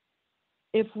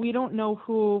if we don't know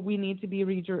who we need to be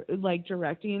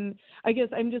directing, I guess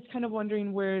I'm just kind of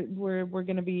wondering where we're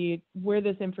going to be, where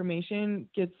this information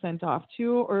gets sent off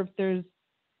to, or if there's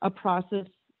a process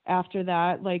after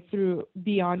that, like through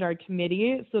beyond our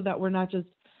committee, so that we're not just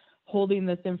holding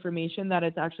this information, that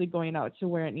it's actually going out to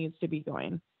where it needs to be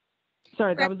going.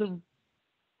 Sorry, that was a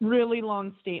really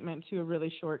long statement to a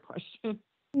really short question.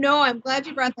 No, I'm glad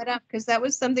you brought that up, because that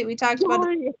was something we talked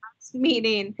about in the last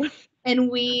meeting, and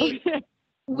we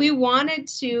wanted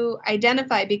to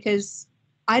identify, because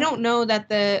I don't know that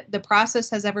the process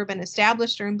has ever been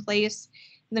established or in place.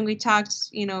 And then we talked,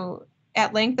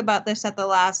 at length about this at the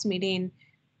last meeting.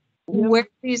 Yep. Where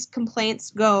these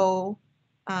complaints go,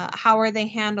 how are they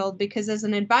handled? Because as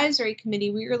an advisory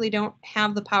committee, we really don't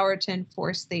have the power to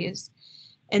enforce these.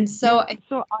 And so,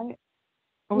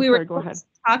 we were go ahead. To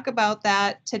talk about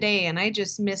that today, and I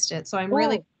just missed it. So I'm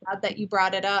really glad that you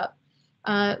brought it up.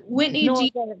 Whitney,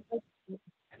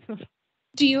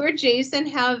 do you or Jason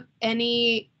have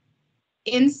any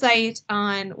insight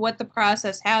on what the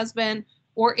process has been,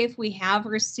 or if we have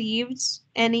received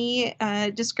any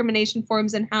discrimination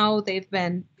forms and how they've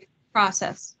been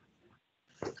processed?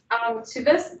 To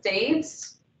this date,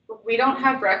 we don't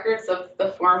have records of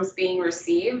the forms being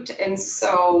received, and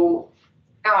so,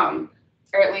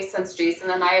 or at least since Jason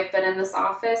and I have been in this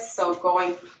office, so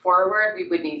going forward, we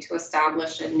would need to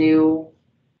establish a new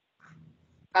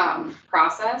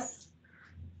process.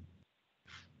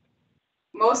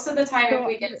 Most of the time, if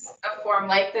we get a form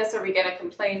like this, or we get a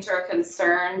complaint or a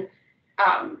concern,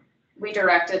 we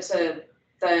direct it to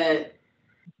the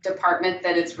department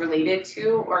that it's related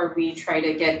to, or we try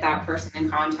to get that person in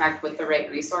contact with the right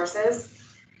resources.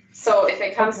 So if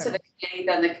it comes to the committee,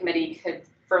 then the committee could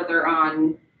further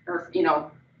on, or, you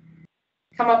know,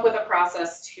 come up with a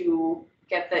process to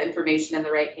get the information in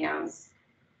the right hands.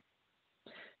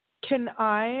 Can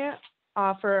I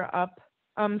offer up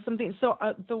something? So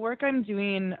the work I'm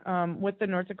doing with the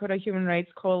North Dakota Human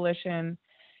Rights Coalition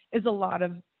is a lot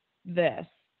of this.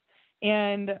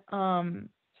 And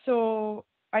so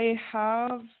I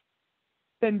have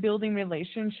been building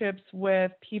relationships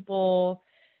with people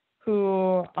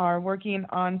who are working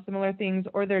on similar things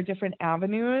or their different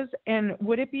avenues. And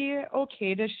would it be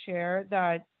okay to share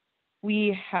that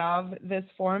we have this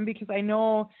forum? Because I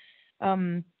know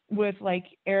with like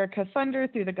Erica Thunder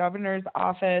through the governor's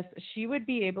office, she would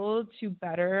be able to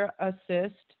better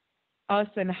assist us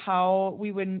in how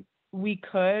we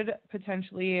could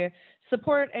potentially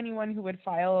support anyone who would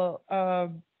file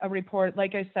a report,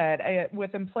 like I said,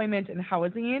 with employment and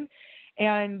housing,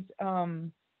 and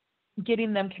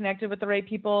getting them connected with the right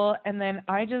people. And then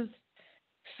I just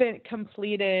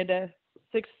completed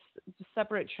 6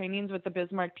 separate trainings with the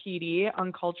Bismarck PD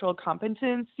on cultural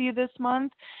competency this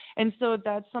month. And so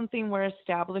that's something we're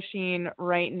establishing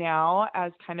right now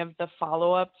as kind of the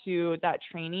follow-up to that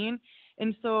training.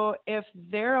 And so if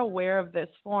they're aware of this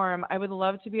form, I would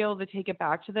love to be able to take it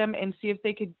back to them and see if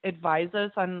they could advise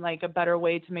us on like a better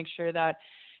way to make sure that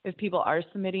if people are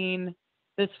submitting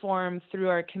this form through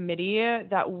our committee,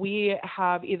 that we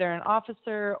have either an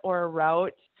officer or a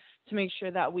route to make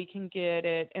sure that we can get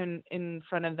it in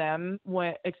front of them,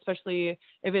 especially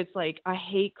if it's like a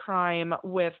hate crime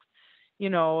with, you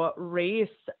know, race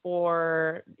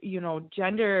or, you know,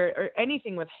 gender or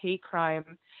anything with hate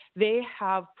crime. They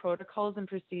have protocols and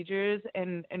procedures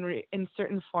and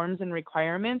certain forms and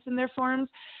requirements in their forms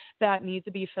that need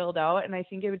to be filled out. And I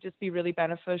think it would just be really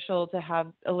beneficial to have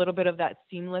a little bit of that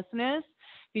seamlessness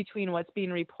between what's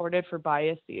being reported for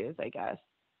biases, I guess.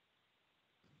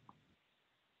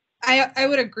 I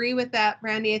would agree with that,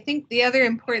 Brandy. I think the other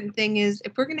important thing is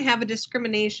if we're going to have a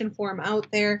discrimination form out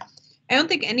there, I don't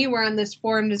think anywhere on this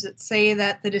form does it say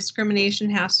that the discrimination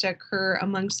has to occur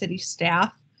among city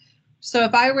staff. So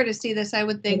if I were to see this, I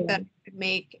would think that it would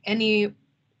make a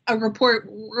report,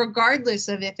 regardless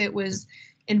of if it was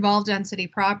involved on city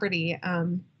property.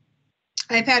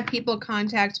 I've had people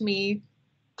contact me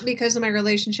because of my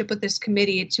relationship with this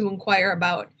committee to inquire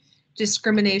about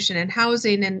discrimination in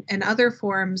housing and other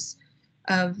forms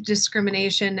of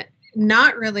discrimination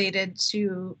not related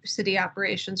to city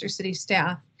operations or city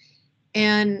staff.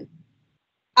 And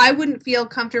I wouldn't feel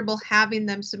comfortable having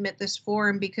them submit this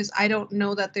form because I don't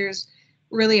know that there's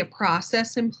really a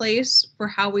process in place for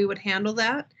how we would handle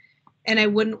that. And I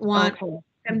wouldn't want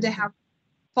them to have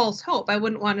false hope. I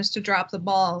wouldn't want us to drop the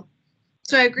ball.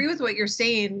 So I agree with what you're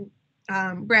saying,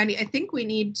 Brandy. I think we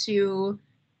need to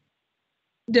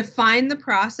define the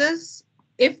process.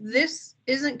 If this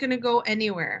isn't going to go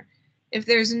anywhere, if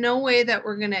there's no way that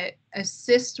we're going to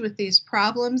assist with these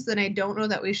problems, then I don't know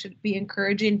that we should be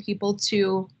encouraging people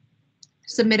to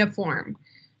submit a form.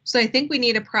 So I think we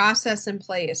need a process in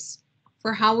place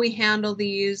for how we handle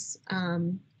these,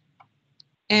 and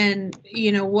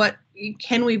you know, what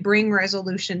can we bring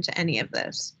resolution to any of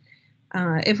this?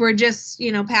 If we're just,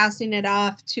 you know, passing it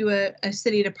off to a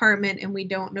city department and we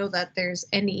don't know that there's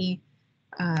any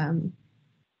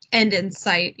end in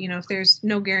sight, you know, if there's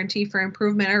no guarantee for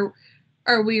improvement,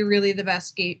 are we really the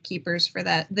best gatekeepers for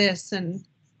this? And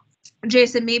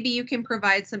Jason, maybe you can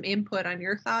provide some input on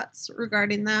your thoughts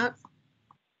regarding that.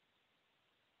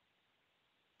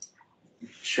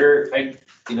 Sure. I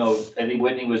think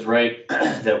Whitney was right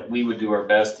that we would do our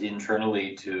best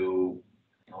internally to,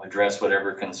 address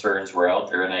whatever concerns were out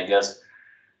there. And I guess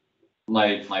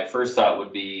my first thought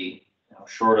would be,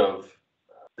 short of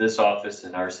this office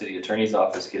and our city attorney's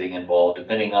office getting involved,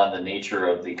 depending on the nature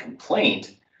of the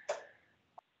complaint,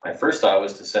 my first thought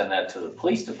was to send that to the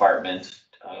police department.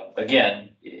 Again,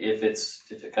 if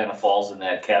it kind of falls in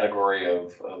that category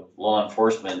of law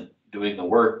enforcement doing the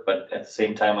work, but at the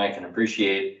same time, I can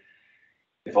appreciate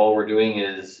if all we're doing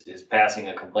is passing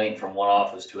a complaint from one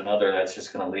office to another, that's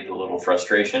just gonna lead to a little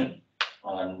frustration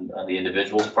on the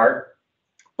individual's part.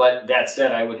 But that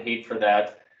said, I would hate for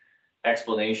that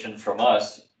explanation from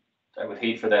us, I would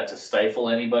hate for that to stifle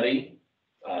anybody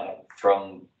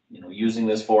from, using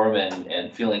this form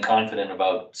and feeling confident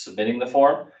about submitting the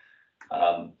form.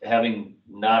 Having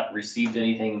not received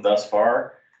anything thus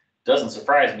far doesn't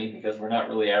surprise me because we're not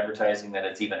really advertising that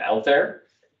it's even out there.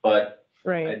 But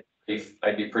Right.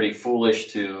 I'd be pretty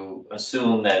foolish to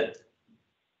assume that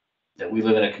we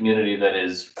live in a community that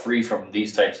is free from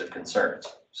these types of concerns.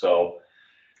 So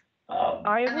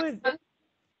I would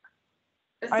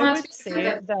It's I not would to say say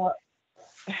that, that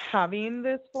having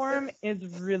this form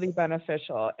is really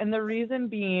beneficial. And the reason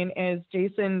being is,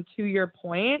 Jason, to your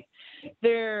point,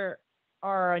 there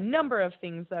are a number of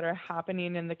things that are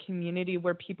happening in the community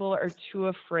where people are too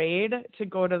afraid to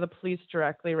go to the police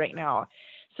directly right now.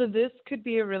 So this could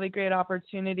be a really great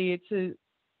opportunity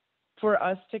for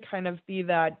us to kind of be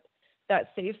that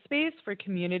safe space for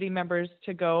community members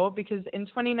to go, because in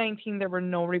 2019 there were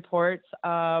no reports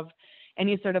of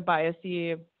any sort of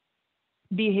biasy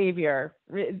behavior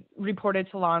reported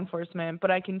to law enforcement.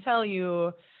 But I can tell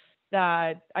you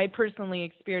that I personally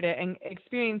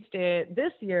experienced it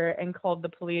this year and called the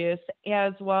police,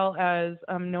 as well as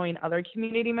knowing other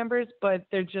community members, but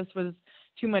there just was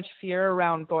too much fear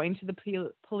around going to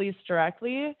the police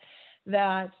directly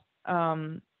that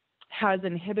has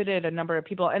inhibited a number of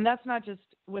people. And that's not just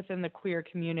within the queer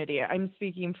community. I'm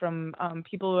speaking from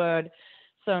people who had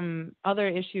some other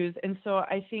issues. And so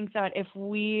I think that if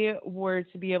we were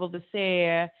to be able to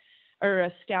say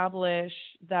or establish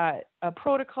that a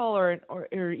protocol or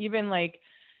even like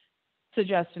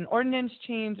suggest an ordinance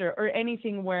change or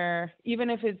anything where,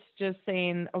 even if it's just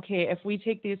saying, okay, if we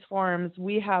take these forms,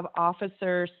 we have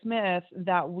Officer Smith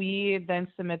that we then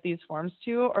submit these forms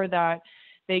to, or that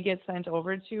they get sent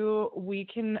over to, we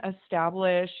can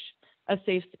establish a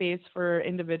safe space for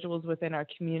individuals within our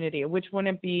community, which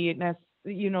wouldn't be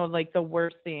like the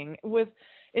worst thing, with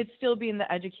it still being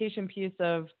the education piece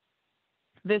of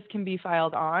this can be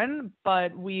filed on,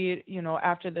 but we,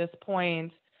 after this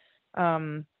point,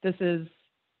 this is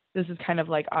kind of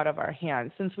like out of our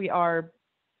hands since we are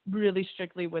really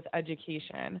strictly with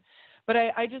education. But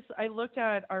I looked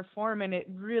at our form and it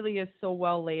really is so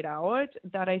well laid out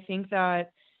that I think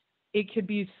that it could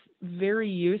be very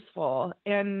useful.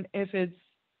 And if it's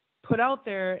put out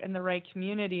there in the right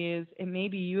communities, it may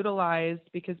be utilized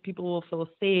because people will feel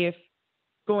safe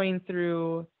going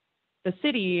through the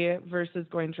city versus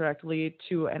going directly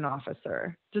to an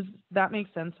officer. Does that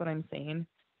make sense what I'm saying?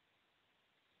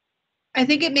 I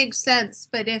think it makes sense,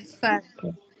 but if as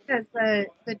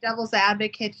the devil's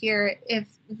advocate here, if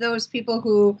those people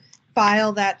who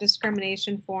file that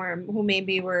discrimination form, who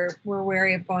maybe were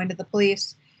wary of going to the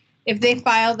police, if they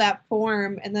file that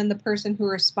form and then the person who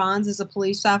responds is a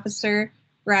police officer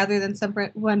rather than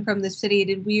someone from the city,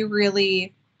 did we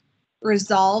really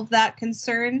resolve that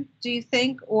concern, do you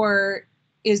think? Or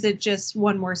is it just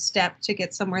one more step to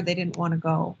get somewhere they didn't want to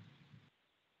go?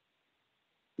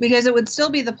 Because it would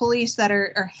still be the police that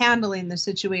are handling the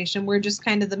situation. We're just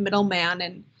kind of the middleman,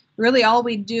 and really all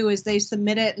we do is they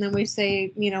submit it and then we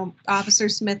say, Officer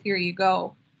Smith, here you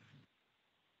go.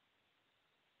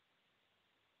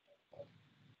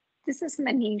 This is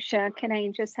Manisha. Can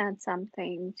I just add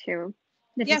something to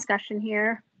the discussion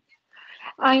here?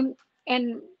 And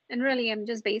really I'm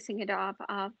just basing it off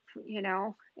of,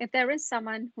 if there is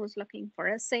someone who's looking for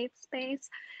a safe space,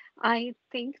 I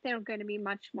think they're going to be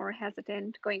much more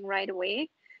hesitant going right away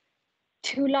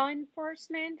to law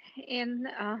enforcement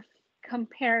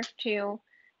compared to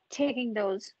taking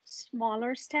those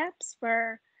smaller steps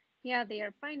where, they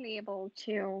are finally able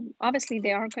to, obviously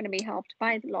they are going to be helped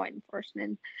by the law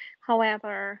enforcement.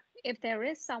 However, if there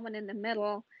is someone in the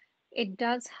middle, it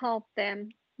does help them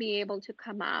be able to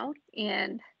come out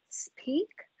and speak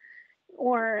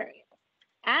or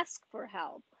ask for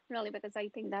help, really, because I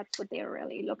think that's what they're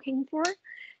really looking for.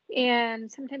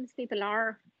 And sometimes people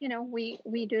are,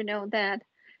 we do know that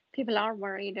people are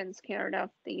worried and scared of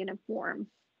the uniform.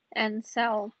 And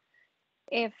so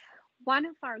if one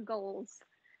of our goals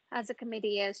as a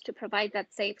committee is to provide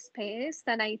that safe space,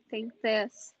 then I think the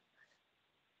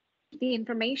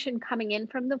information coming in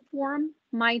from the form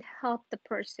might help the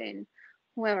person,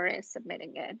 whoever is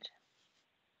submitting it.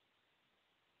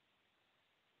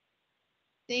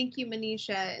 Thank you,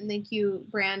 Manisha, and thank you,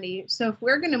 Brandy. So if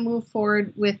we're going to move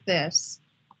forward with this,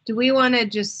 do we want to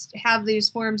just have these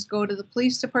forms go to the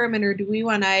police department, or do we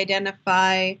want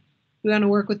to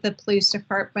work with the police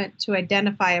department to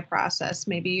identify a process?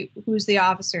 Maybe who's the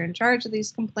officer in charge of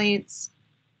these complaints?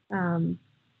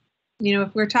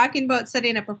 if we're talking about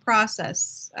setting up a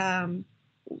process,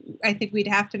 I think we'd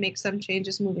have to make some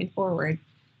changes moving forward.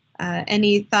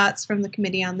 Any thoughts from the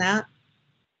committee on that?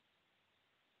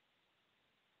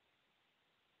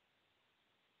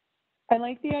 I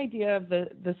like the idea of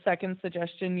the second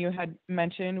suggestion you had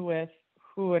mentioned with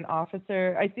who an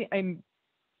officer.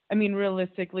 I mean,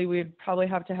 realistically, we'd probably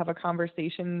have to have a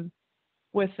conversation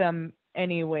with them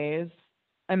anyways.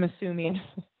 I'm assuming,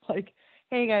 like,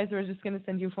 hey guys, we're just going to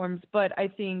send you forms. But I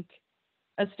think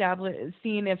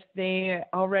seeing if they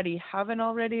already have an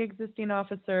already existing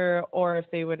officer, or if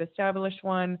they would establish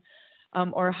one,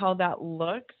 or how that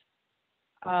looks.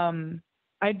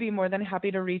 I'd be more than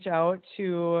happy to reach out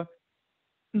to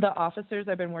the officers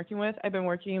I've been working with. I've been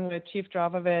working with Chief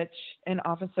Dravovich and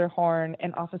Officer Horn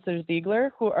and Officer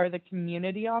Ziegler, who are the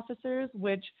community officers,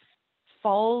 which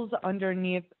falls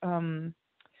underneath,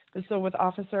 so with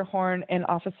Officer Horn and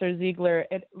Officer Ziegler,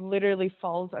 it literally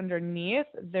falls underneath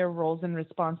their roles and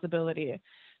responsibility.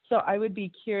 So I would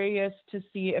be curious to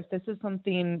see if this is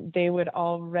something they would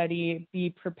already be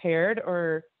prepared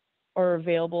or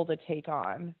available to take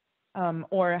on.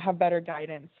 Or have better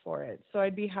guidance for it. So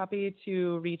I'd be happy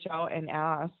to reach out and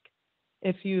ask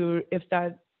if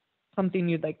that's something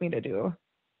you'd like me to do.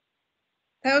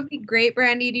 That would be great,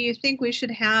 Brandy. Do you think we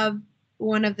should have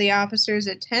one of the officers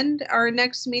attend our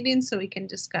next meeting so we can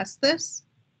discuss this?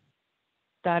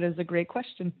 That is a great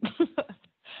question.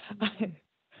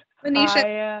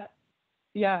 Manisha,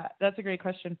 yeah, that's a great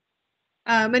question.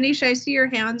 Manisha, I see your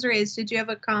hands raised. Did you have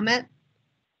a comment?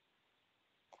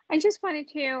 I just wanted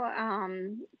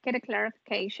to get a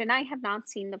clarification. I have not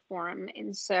seen the form,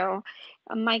 and so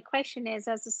my question is,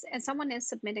 as someone is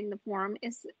submitting the form,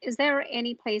 is there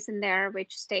any place in there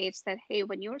which states that, hey,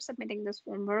 when you're submitting this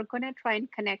form, we're going to try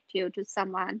and connect you to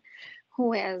someone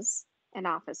who is an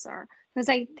officer? Because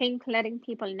I think letting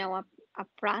people know up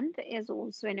front is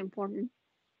also an important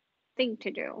thing to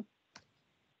do.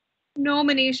 No,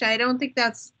 Manisha, I don't think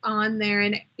that's on there.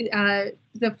 And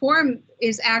the form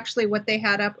is actually what they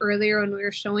had up earlier when we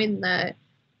were showing the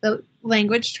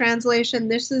language translation.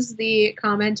 This is the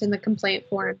comment in the complaint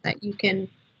form that you can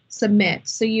submit.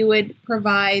 So you would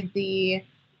provide the,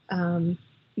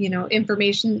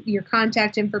 information, your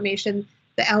contact information.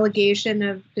 The allegation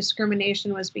of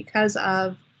discrimination was because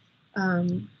of,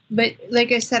 but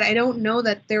like I said, I don't know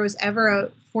that there was ever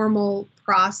a formal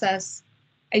process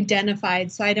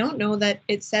identified. So I don't know that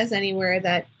it says anywhere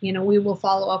that, we will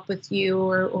follow up with you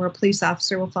or a police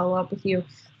officer will follow up with you.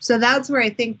 So that's where I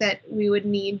think that we would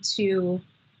need to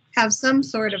have some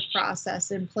sort of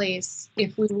process in place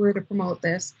if we were to promote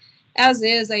this. As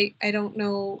is, I don't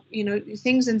know,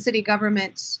 things in city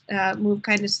government move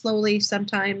kind of slowly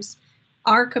sometimes.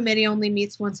 Our committee only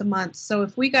meets once a month. So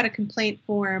if we got a complaint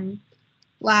form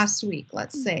last week,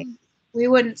 let's say, we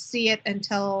wouldn't see it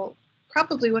until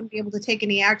probably wouldn't be able to take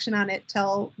any action on it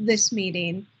till this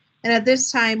meeting. And at this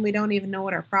time, we don't even know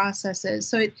what our process is.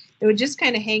 So it would just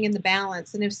kind of hang in the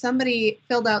balance. And if somebody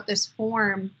filled out this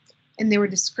form and they were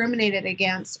discriminated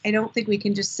against, I don't think we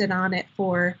can just sit on it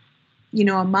for,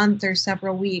 a month or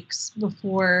several weeks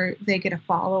before they get a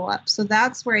follow-up. So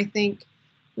that's where I think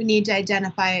we need to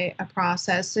identify a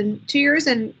process. And to yours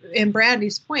and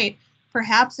Brandy's point,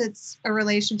 perhaps it's a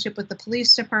relationship with the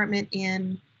police department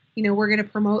in, we're going to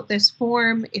promote this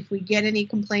form. If we get any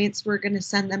complaints, we're going to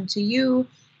send them to you.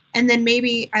 And then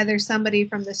maybe either somebody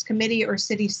from this committee or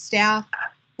city staff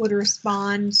would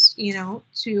respond,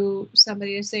 to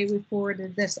somebody to say we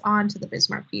forwarded this on to the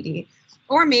Bismarck PD.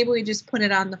 Or maybe we just put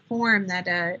it on the form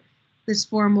that this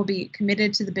form will be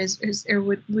committed to the business or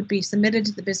would be submitted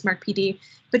to the Bismarck PD.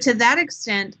 But to that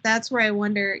extent, that's where I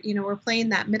wonder, we're playing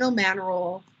that middleman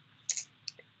role.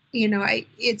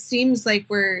 It seems like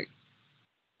we're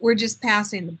just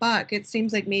passing the buck. It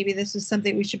seems like maybe this is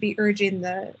something we should be urging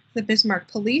the Bismarck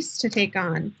police to take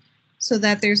on so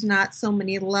that there's not so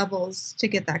many levels to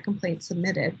get that complaint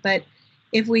submitted. But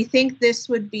if we think this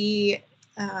would be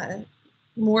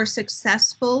more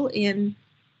successful in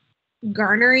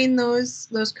garnering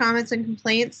those comments and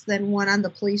complaints than one on the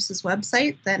police's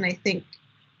website, then I think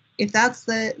if that's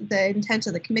the intent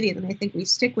of the committee, then I think we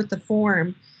stick with the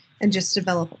form and just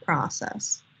develop a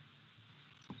process.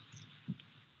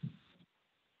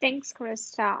 Thanks,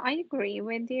 Krista. I agree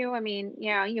with you. I mean,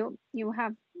 yeah, you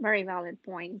have very valid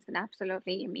points, and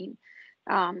absolutely. I mean,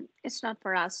 it's not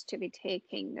for us to be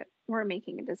we're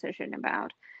making a decision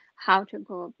about how to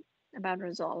go about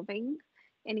resolving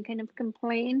any kind of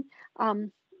complaint.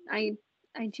 I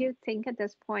do think at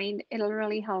this point it'll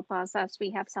really help us as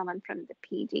we have someone from the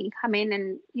PD come in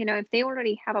and, if they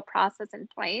already have a process in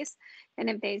place, and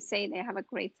if they say they have a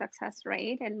great success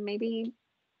rate, and maybe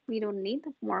we don't need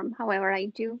the form. However, I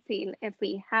do feel if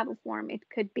we have a form, it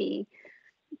could be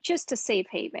just a safe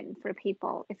haven for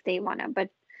people if they want to, but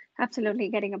absolutely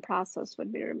getting a process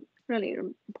would be really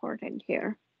important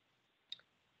here.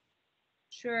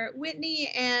 Sure. Whitney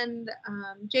and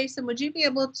Jason, would you be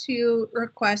able to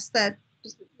request that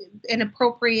an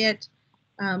appropriate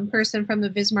person from the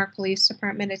Bismarck Police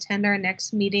Department attend our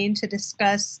next meeting to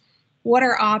discuss what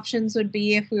our options would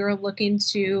be if we were looking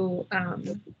to,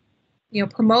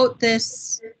 promote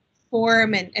this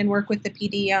form and work with the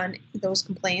PD on those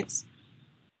complaints?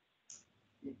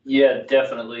 Yeah,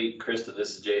 definitely, Krista,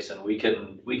 this is Jason. We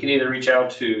can either reach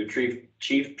out to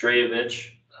Chief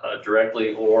Dreyevich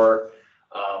directly, or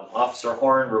Officer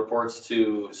Horn reports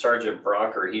to Sergeant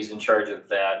Brocker. He's in charge of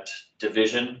that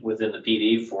division within the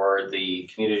PD for the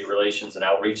community relations and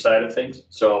outreach side of things.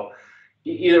 So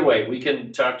either way, we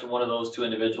can talk to one of those two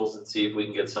individuals and see if we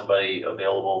can get somebody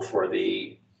available for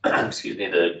the,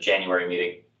 the January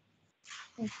meeting.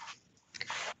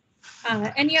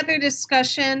 Any other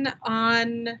discussion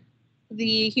on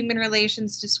the human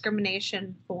relations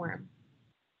discrimination form?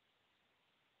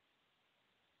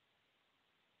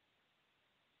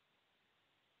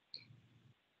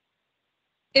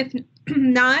 If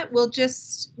not, we'll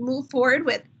just move forward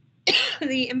with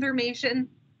the information,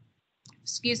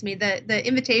 the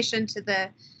invitation to the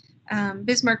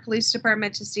Bismarck Police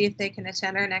Department to see if they can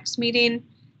attend our next meeting.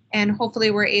 And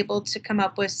hopefully we're able to come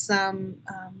up with some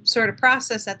sort of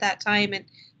process at that time and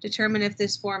determine if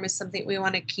this form is something we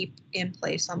want to keep in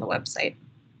place on the website.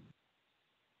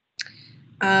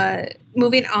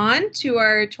 Moving on to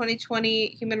our 2020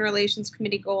 Human Relations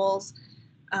Committee goals.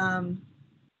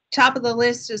 Top of the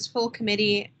list is full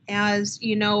committee. As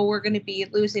you know, we're going to be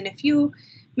losing a few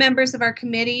members of our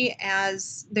committee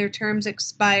as their terms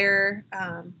expire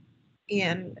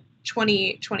in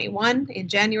 2021, in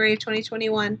January of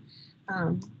 2021.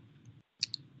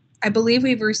 I believe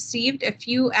we've received a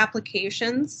few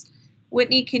applications.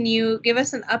 Whitney, can you give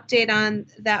us an update on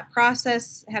that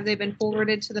process? Have they been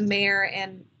forwarded to the mayor,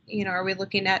 and are we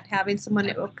looking at having someone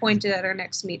appointed at our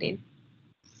next meeting?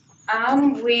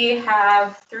 We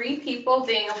have 3 people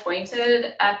being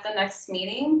appointed at the next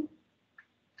meeting.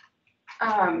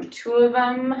 2 of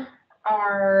them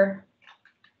are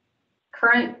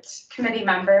current committee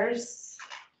members,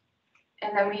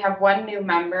 and then we have 1 new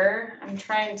member. I'm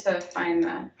trying to find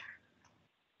the.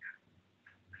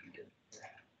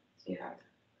 Yeah.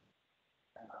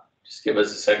 Just give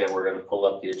us a second. We're going to pull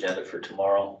up the agenda for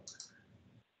tomorrow.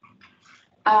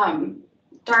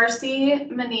 Darcy,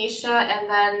 Manisha, and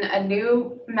then a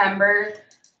new member.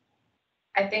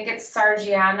 I think it's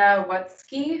Sargiana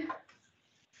Wutsky.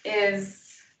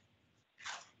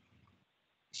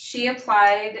 She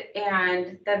applied,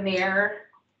 and the mayor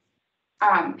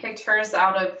picked hers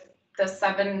out of the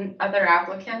 7 other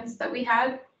applicants that we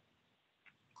had.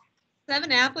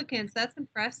 7 applicants, that's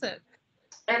impressive.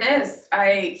 It is.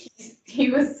 He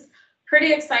was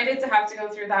pretty excited to have to go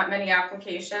through that many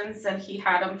applications, and he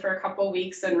had them for a couple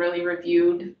weeks and really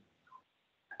reviewed,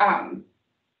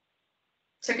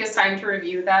 took his time to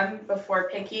review them before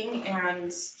picking,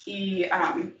 and he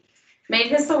made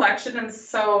his selection. And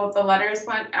so the letters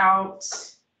went out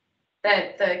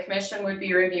that the commission would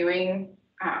be reviewing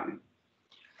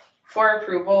for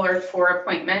approval or for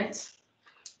appointment.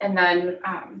 And then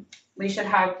we should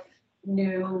have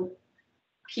new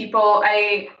people.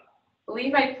 I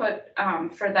believe I put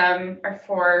for them, or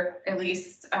for at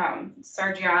least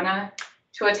Sargiana,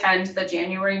 to attend the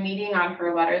January meeting on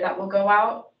her letter that will go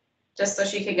out, just so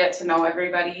she could get to know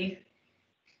everybody,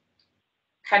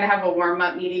 kind of have a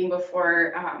warm-up meeting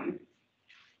before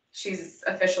she's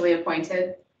officially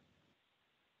appointed.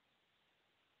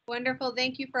 Wonderful.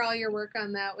 Thank you for all your work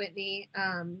on that, Whitney.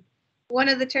 One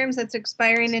of the terms that's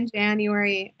expiring in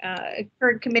January, a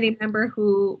current committee member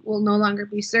who will no longer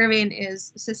be serving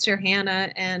is Sister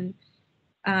Hannah. And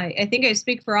I think I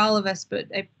speak for all of us, but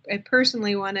I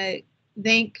personally want to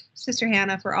thank Sister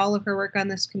Hannah for all of her work on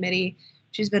this committee.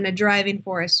 She's been a driving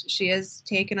force. She has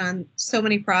taken on so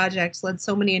many projects, led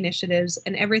so many initiatives,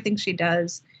 and everything she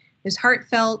does is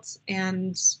heartfelt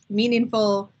and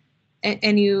meaningful,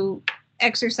 and you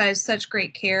exercise such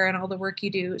great care in all the work you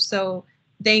do. So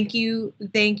thank you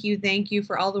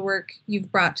for all the work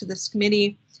you've brought to this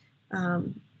committee.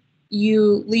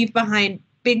 You leave behind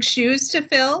big shoes to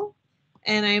fill,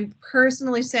 and I'm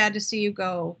personally sad to see you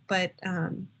go, but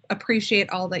appreciate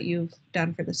all that you've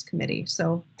done for this committee.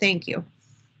 So thank you.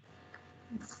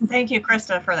 Thank you,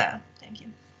 Krista, for that. Thank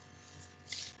you.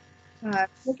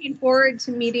 Looking forward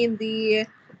to meeting the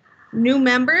new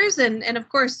members, and of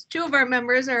course 2 of our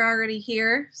members are already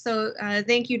here. So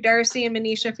thank you, Darcy and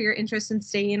Manisha, for your interest in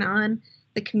staying on.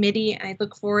 the committee. I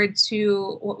look forward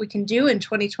to what we can do in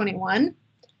 2021.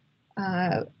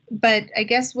 But I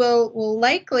guess we'll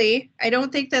likely, I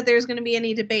don't think that there's going to be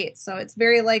any debate. So it's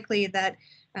very likely that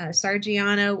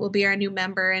Sargiana will be our new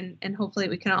member, and hopefully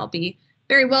we can all be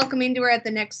very welcoming to her at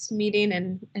the next meeting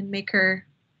and make her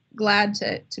glad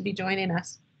to be joining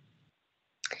us.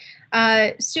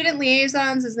 Student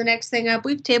liaisons is the next thing up.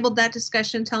 We've tabled that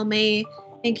discussion till May.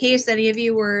 In case any of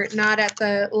you were not at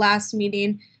the last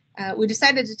meeting, we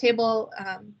decided to table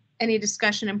any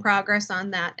discussion and progress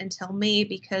on that until May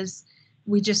because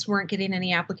we just weren't getting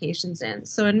any applications in.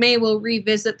 So in May, we'll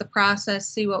revisit the process,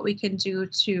 see what we can do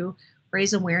to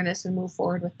raise awareness and move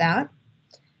forward with that.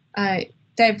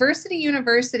 Diversity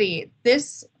University,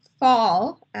 this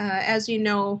fall, as you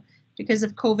know, because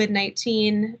of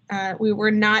COVID-19, we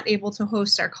were not able to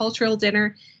host our cultural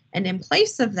dinner. And in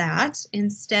place of that,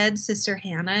 instead, Sister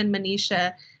Hannah and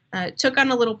Manisha took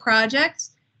on a little project.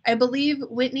 I believe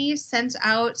Whitney sent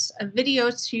out a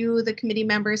video to the committee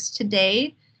members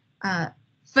today.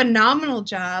 Phenomenal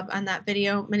job on that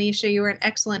video. Manisha, you were an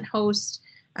excellent host.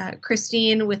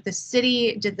 Christine with the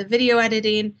city did the video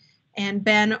editing, and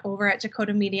Ben over at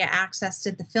Dakota Media Access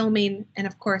did the filming. And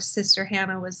of course, Sister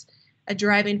Hannah was a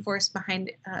driving force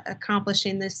behind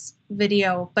accomplishing this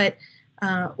video. But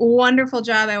wonderful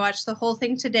job. I watched the whole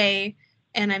thing today,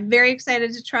 and I'm very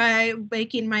excited to try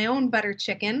baking my own butter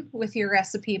chicken with your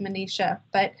recipe, Manisha.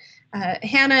 But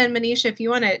Hannah and Manisha, if you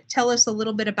want to tell us a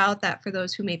little bit about that for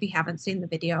those who maybe haven't seen the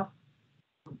video.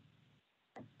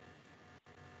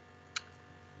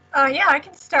 Yeah, I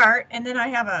can start, and then I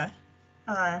have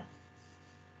a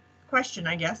question,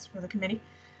 I guess, for the committee.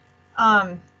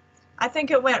 I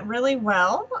think it went really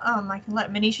well. I can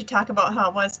let Manisha talk about how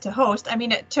it was to host. I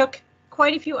mean, it took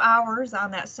quite a few hours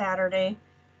on that Saturday.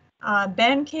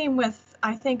 Ben came with,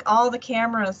 I think, all the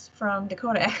cameras from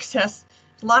Dakota Access.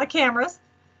 A lot of cameras.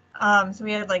 So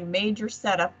we had like major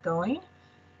setup going,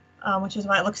 which is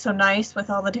why it looks so nice with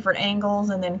all the different angles.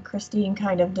 And then Christine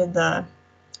kind of did the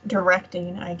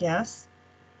directing, I guess.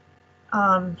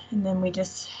 And then I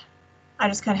just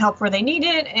kind of helped where they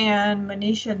needed, and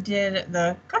Manisha did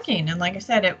the cooking. And like I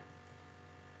said,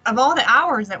 of all the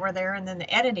hours that were there and then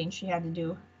the editing she had to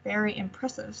do, very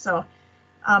impressive. So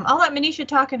I'll let Manisha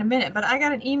talk in a minute, but I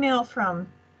got an email from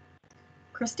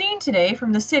Christine today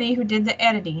from the city who did the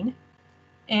editing,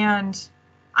 and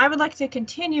I would like to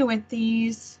continue with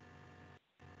these.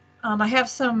 I have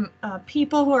some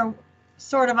people who are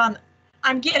sort of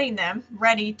I'm getting them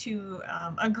ready to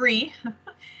agree.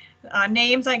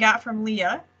 Names I got from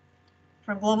Leah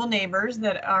from Global Neighbors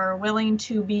that are willing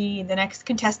to be the next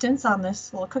contestants on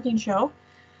this little cooking show.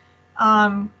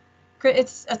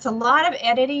 It's a lot of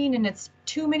editing, and it's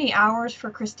too many hours for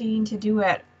Christine to do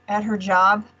at her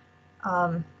job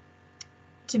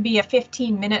to be a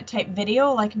 15-minute type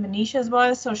video like Manisha's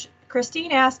was. So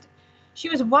Christine asked, she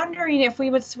was wondering if we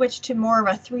would switch to more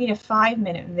of a 3 to 5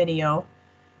 minute video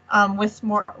with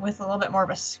a little bit more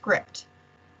of a script.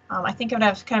 I think it would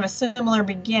have kind of a similar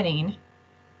beginning,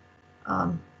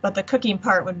 but the cooking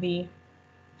part would be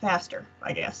faster,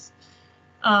 I guess,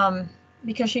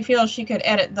 because she feels she could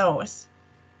edit those.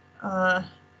 I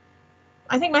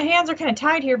think my hands are kind of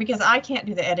tied here because I can't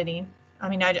do the editing. I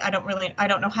mean, I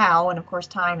don't know how, and of course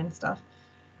time and stuff.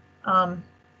 And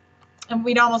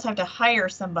we'd almost have to hire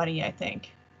somebody, I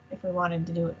think, if we wanted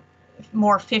to do it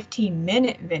more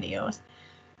 15-minute videos.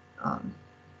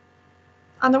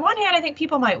 On the one hand, I think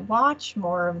people might watch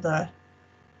more of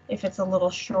if it's a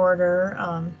little shorter.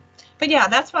 But yeah,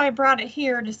 that's why I brought it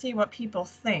here to see what people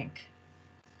think.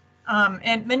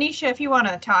 And Manisha, if you want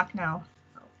to talk now.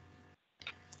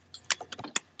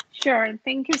 Sure.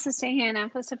 Thank you, Sister Hannah.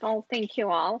 First of all, thank you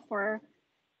all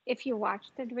if you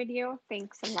watched the video,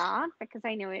 thanks a lot, because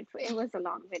I know it was a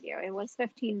long video. It was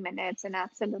 15 minutes, and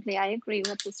absolutely, I agree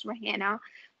with Sister Hannah.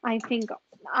 I think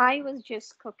I was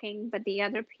just cooking, but the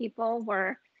other people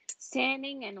were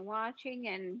standing and watching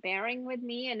and bearing with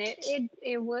me, and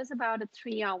it was about a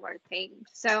 3-hour thing.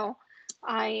 So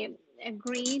I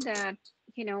agree that,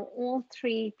 all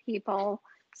three people,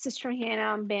 Sister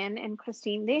Hannah, Ben, and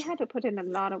Christine, they had to put in a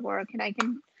lot of work, and I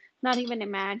can not even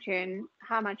imagine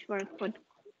how much work would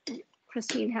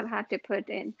Christine have had to put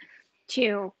in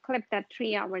to clip that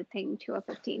 3-hour thing to a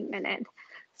 15-minute.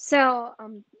 So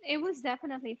it was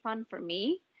definitely fun for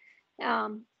me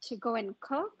to go and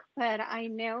cook, but I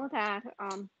know that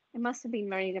it must have been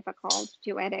very difficult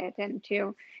to edit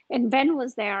and Ben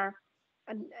was there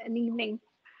an evening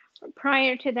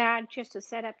prior to that just to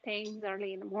set up things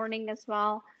early in the morning as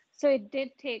well. So it did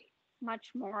take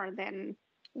much more than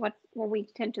what we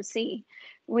tend to see,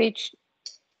 which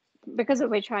because of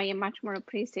which I am much more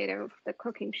appreciative of the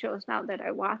cooking shows now that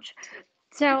I watch.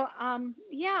 So,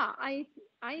 yeah, I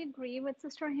agree with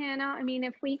Sister Hannah. I mean,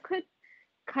 if we could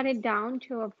cut it down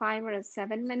to a 5 or a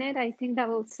 7 minute, I think that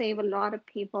will save a lot of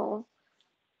people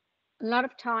a lot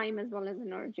of time as well as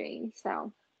energy.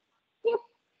 So, yep.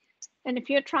 And if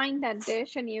you're trying that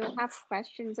dish and you have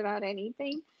questions about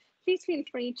anything, please feel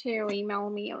free to email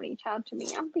me or reach out to me.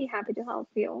 I'll be happy to help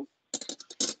you.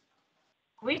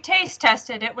 We taste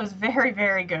tested. It was very,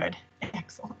 very good.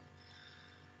 Excellent.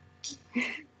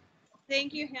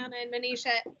 Thank you, Hannah and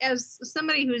Manisha. As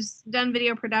somebody who's done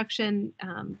video production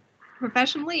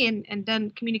professionally and done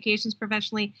communications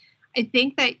professionally, I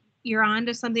think that you're on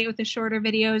to something with the shorter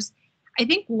videos. I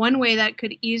think one way that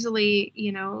could easily,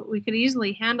 we could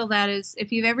easily handle that is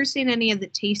if you've ever seen any of the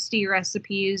Tasty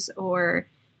recipes, or,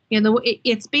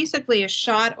 it's basically a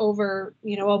shot over,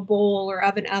 a bowl or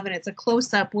oven. It's a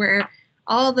close up where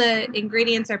all the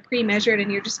ingredients are pre-measured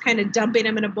and you're just kind of dumping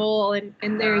them in a bowl, and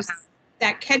there's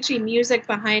that catchy music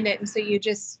behind it. And so you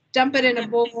just dump it in a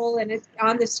bowl, and it's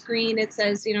on the screen. It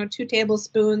says, 2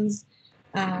 tablespoons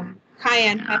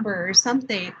cayenne pepper or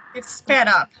something. It's sped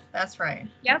up. That's right.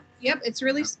 Yep. It's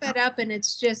really sped up, and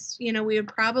it's just, we would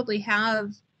probably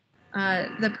have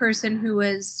the person who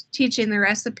was teaching the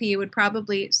recipe would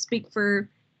probably speak for,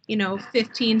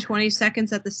 15, 20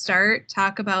 seconds at the start,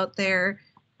 talk about their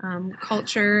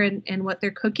culture and what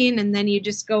they're cooking. And then you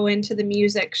just go into the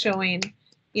music showing,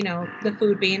 the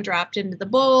food being dropped into the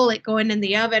bowl, it going in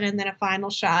the oven, and then a final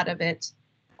shot of it,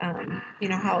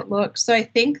 how it looks. So I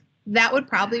think that would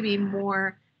probably be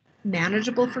more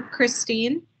manageable for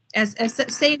Christine. As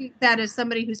saying that as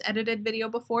somebody who's edited video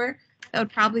before, that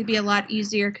would probably be a lot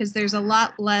easier because there's a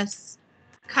lot less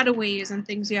cutaways and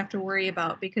things you have to worry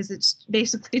about because it's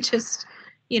basically just,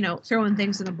 throwing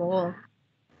things in a bowl.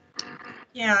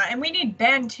 Yeah, and we need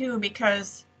Ben too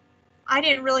because I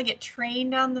didn't really get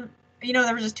trained on the,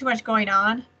 there was just too much going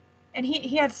on. And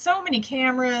he had so many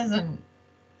cameras, and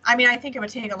I mean, I think it would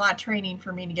take a lot of training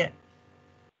for me to get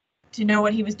to know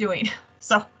what he was doing.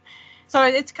 So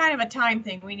it's kind of a time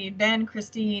thing. We need Ben,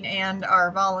 Christine, and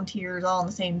our volunteers all on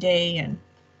the same day. And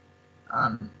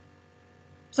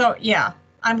so, yeah,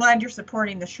 I'm glad you're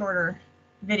supporting the shorter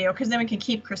video because then we can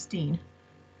keep Christine.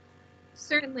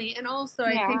 Certainly. And also,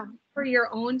 I think for your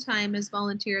own time as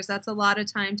volunteers, that's a lot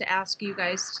of time to ask you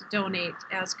guys to donate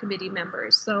as committee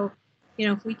members. So,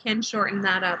 if we can shorten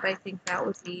that up, I think that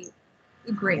would be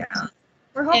great. Yeah.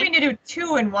 We're hoping to do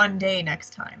 2 in one day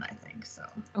next time, I think. So.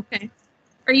 Okay.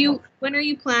 When are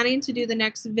you planning to do the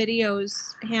next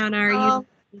videos, Hannah? Well,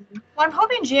 I'm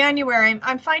hoping January.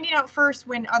 I'm finding out first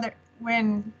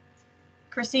when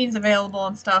Christine's available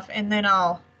and stuff, and then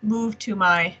I'll move to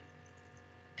my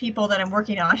people that I'm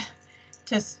working on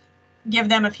to give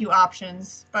them a few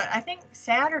options. But I think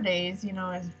Saturdays,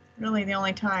 is really the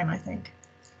only time, I think,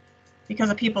 because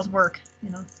of people's work,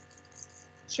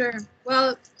 Sure.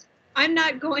 Well, I'm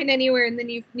not going anywhere in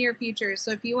the near future,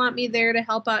 so if you want me there to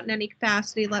help out in any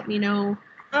capacity, let me know.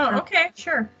 Oh, okay,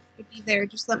 sure. I'll be there.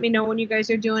 Just let me know when you guys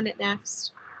are doing it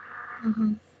next.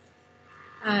 Mm-hmm.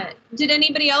 Did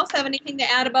anybody else have anything to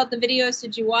add about the videos?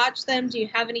 Did you watch them? Do you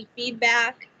have any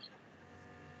feedback?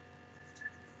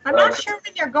 I'm not sure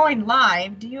when they're going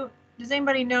live. Does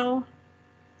anybody know?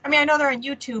 I mean, I know they're on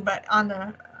YouTube, but on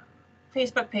the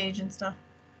Facebook page and stuff.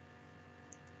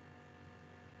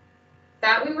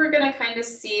 That we were gonna kind of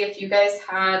see if you guys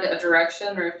had a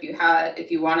direction, or if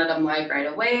you wanted them live right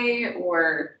away,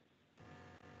 or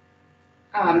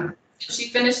she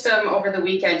finished them over the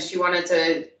weekend. She wanted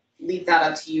to leave that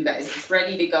up to you guys. It's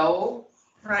ready to go.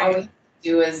 Right. All we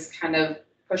do is kind of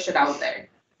push it out there.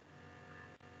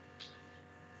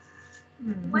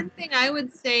 One thing I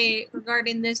would say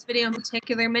regarding this video in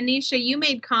particular, Manisha, you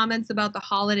made comments about the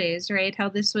holidays, right? How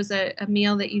this was a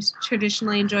meal that you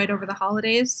traditionally enjoyed over the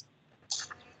holidays.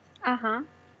 Uh-huh.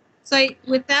 So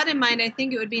with that in mind, I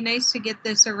think it would be nice to get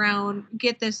this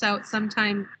out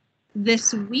sometime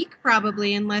this week,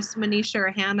 probably, unless Manisha or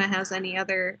Hannah has any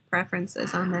other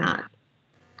preferences on that.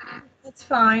 That's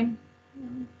fine.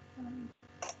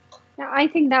 Yeah, I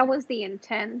think that was the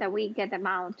intent, that we get them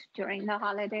out during the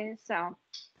holidays. So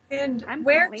And I'm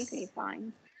where's completely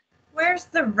fine. Where's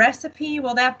the recipe?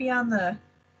 Will that be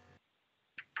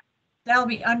that'll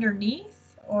be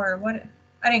underneath, or what?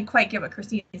 I didn't quite get what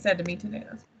Christine said to me today.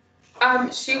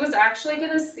 She was actually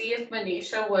gonna see if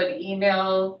Manisha would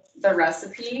email the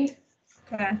recipe.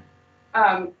 Okay.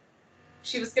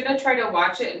 She was gonna try to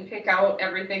watch it and pick out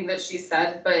everything that she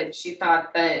said, but she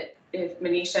thought that if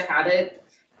Manisha had it.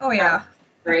 Oh yeah.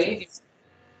 Great.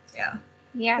 Yeah.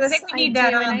 Yes, I think we need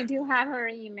that do, on. and I do have her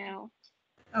email.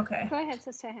 Okay. Go ahead,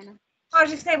 Sister Hannah. I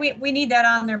was just saying, we need that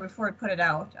on there before we put it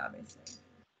out, obviously.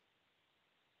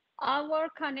 I'll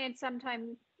work on it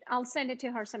sometime. I'll send it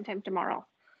to her sometime tomorrow.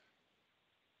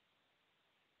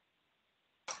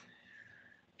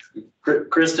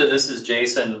 Krista, this is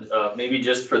Jason. Maybe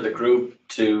just for the group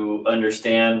to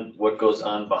understand what goes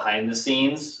on behind the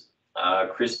scenes.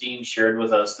 Christine shared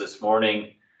with us this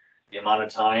morning the amount of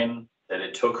time that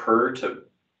it took her to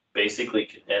basically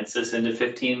condense this into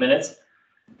 15 minutes.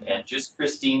 And just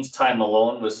Christine's time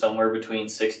alone was somewhere between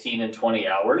 16 and 20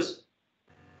 hours.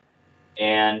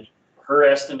 And her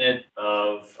estimate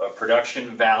of a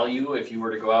production value, if you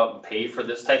were to go out and pay for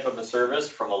this type of a service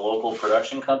from a local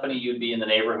production company, you'd be in the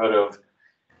neighborhood of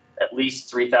at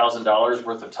least $3,000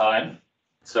 worth of time.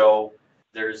 So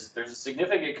there's a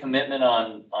significant commitment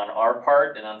on our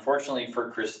part. And unfortunately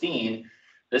for Christine,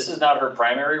 this is not her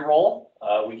primary role.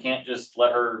 We can't just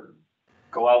let her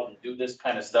go out and do this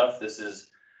kind of stuff. This is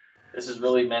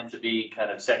really meant to be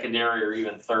kind of secondary or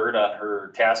even third on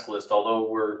her task list. Although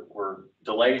we're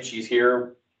delighted she's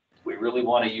here, we really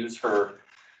want to use her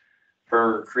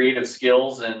creative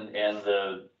skills and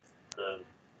the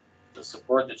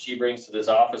support that she brings to this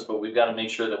office. But we've got to make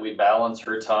sure that we balance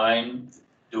her time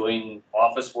doing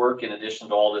office work in addition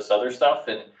to all this other stuff.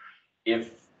 And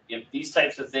if these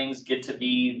types of things get to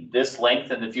be this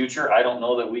length in the future, I don't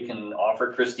know that we can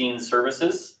offer Christine's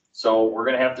services. So we're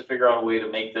going to have to figure out a way to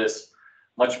make this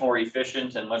much more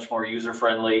efficient and much more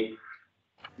user-friendly.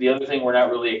 The other thing we're not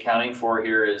really accounting for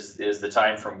here is the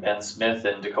time from Ben Smith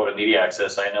and Dakota Media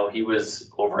Access. I know he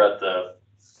was over at the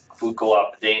food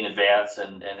co-op a day in advance,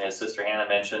 and as Sister Hannah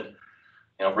mentioned,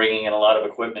 bringing in a lot of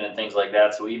equipment and things like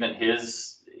that. So even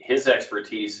his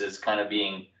expertise is kind of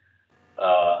being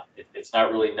it's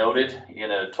not really noted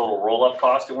in a total roll-up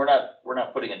cost, and we're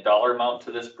not putting a dollar amount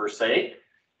to this per se.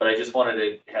 But I just wanted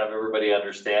to have everybody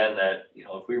understand that,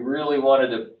 if we really wanted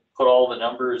to put all the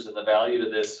numbers and the value to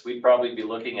this, we'd probably be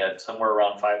looking at somewhere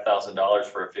around $5,000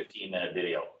 for a 15-minute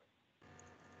video.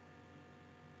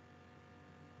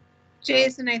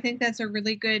 Jason, I think that's a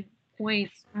really good point.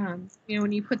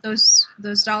 When you put those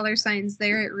dollar signs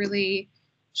there, it really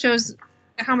shows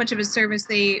how much of a service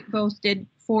they both did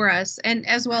for us, and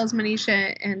as well as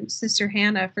Manisha and Sister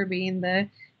Hannah for being the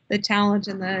talent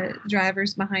and the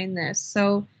drivers behind this.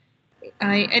 So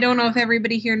I don't know if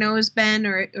everybody here knows Ben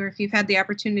or if you've had the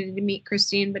opportunity to meet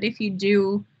Christine, but if you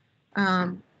do,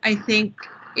 I think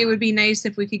it would be nice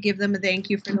if we could give them a thank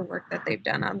you for the work that they've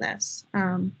done on this.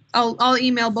 I'll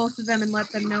email both of them and let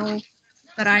them know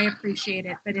that I appreciate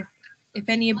it. But if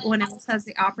anyone else has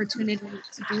the opportunity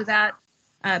to do that,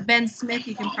 Ben Smith,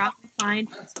 you can probably find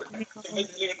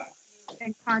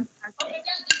and contact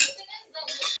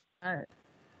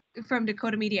from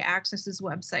Dakota Media Access's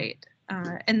website.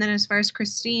 And then as far as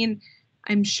Christine,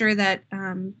 I'm sure that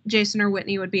Jason or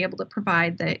Whitney would be able to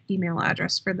provide the email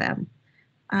address for them.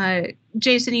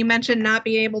 Jason, you mentioned not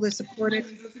being able to support it.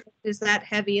 Is that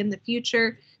heavy in the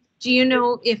future? Do you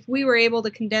know if we were able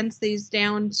to condense these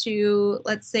down to,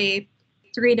 let's say,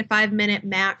 3 to 5 minute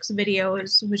max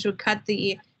videos, which would cut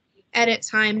the edit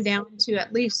time down to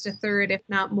at least a third, if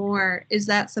not more, is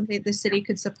that something the city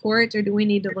could support, or do we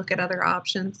need to look at other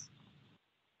options?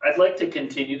 I'd like to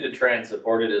continue to try and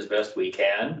support it as best we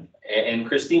can. And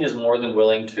Christine is more than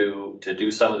willing to do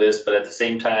some of this, but at the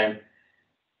same time,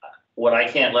 what I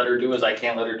can't let her do is I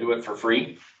can't let her do it for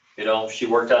free. She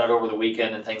worked on it over the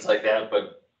weekend and things like that,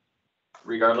 but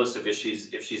regardless of if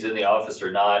she's in the office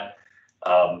or not,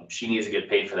 she needs to get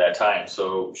paid for that time.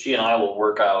 So she and I will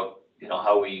work out,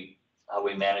 how we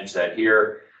manage that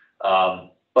here.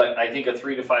 But I think a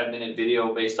 3 to 5 minute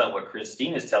video based on what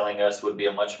Christine is telling us would be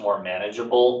a much more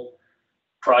manageable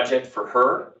project for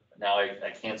her. Now,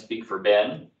 I can't speak for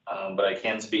Ben, but I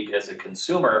can speak as a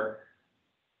consumer.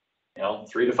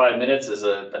 3 to 5 minutes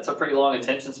that's a pretty long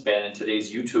attention span in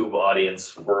today's YouTube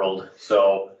audience world.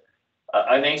 So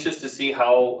I'm anxious to see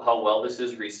how well this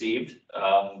is received.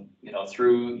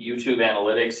 Through YouTube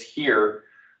analytics here,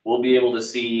 we'll be able to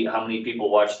see how many people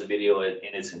watch the video in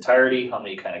its entirety, how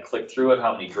many kind of clicked through it,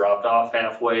 how many dropped off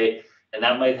halfway, and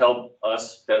that might help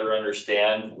us better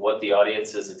understand what the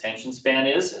audience's attention span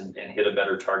is and hit a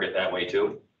better target that way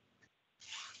too.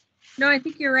 No, I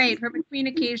think you're right. From a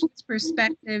communications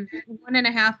perspective,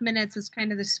 1.5 minutes is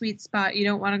kind of the sweet spot. You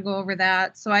don't want to go over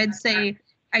that. So I'd say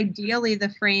ideally the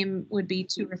frame would be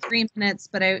 2 or 3 minutes,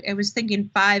 but I was thinking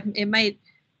 5. It might,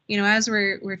 as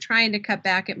we're trying to cut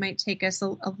back, it might take us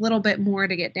a little bit more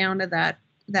to get down to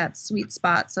that sweet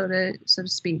spot, so to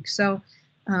speak. So,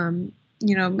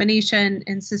 Manisha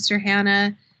and Sister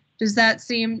Hannah, does that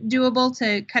seem doable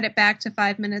to cut it back to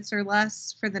 5 minutes or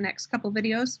less for the next couple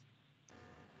videos?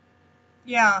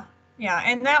 Yeah, Yeah,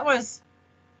 and that was,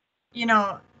 you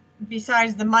know,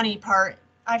 besides the money part,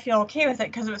 I feel okay with it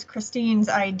because it was Christine's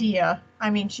idea. I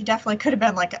mean, she definitely could have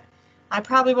been like, I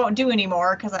probably won't do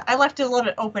anymore because I left it a little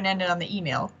bit open-ended on the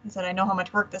email. I said, I know how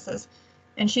much work this is.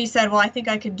 And she said, well, I think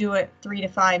I could do it 3 to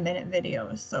 5 minute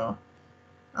videos. So,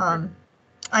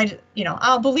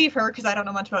 I'll believe her because I don't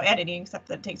know much about editing except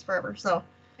that it takes forever. So,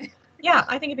 yeah,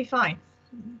 I think it'd be fine.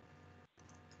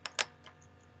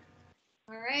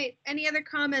 All right. Any other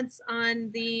comments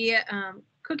on the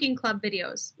cooking club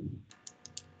videos?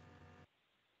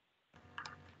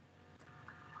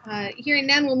 Hearing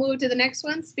none, we'll move to the next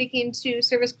one. Speaking to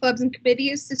service clubs and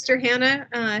committees, Sister Hannah,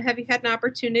 have you had an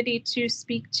opportunity to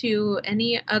speak to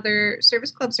any other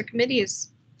service clubs or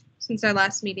committees since our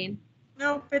last meeting?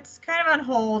 Nope, it's kind of on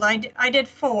hold. I did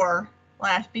 4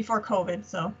 before COVID,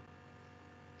 so.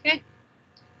 Okay.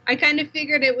 I kind of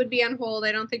figured it would be on hold.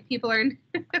 I don't think people are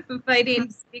inviting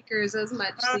speakers as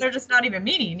much. They're just not even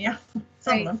meeting, yeah.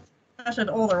 Some of them, especially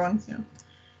the older ones, yeah.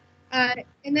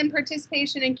 And then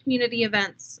participation in community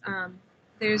events.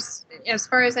 There's, as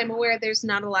far as I'm aware, there's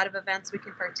not a lot of events we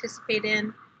can participate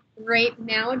in right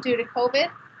now due to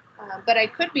COVID, but I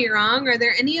could be wrong. Are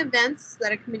there any events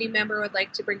that a committee member would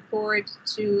like to bring forward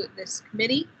to this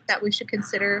committee that we should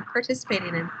consider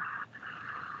participating in?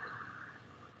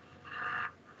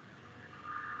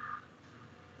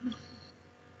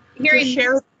 Just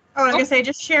share, I was gonna say,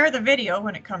 just share the video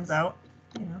when it comes out,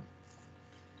 you know.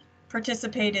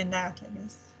 Participate in that, I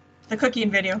guess. The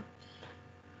cooking video.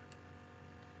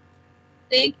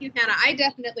 Thank you, Hannah. I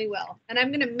definitely will. And I'm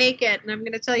going to make it, and I'm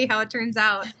going to tell you how it turns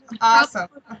out. Awesome.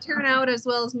 Turn out as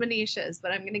well as Manisha's,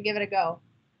 but I'm going to give it a go.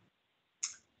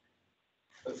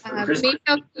 Maybe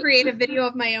I'll create a video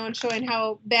of my own showing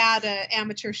how bad an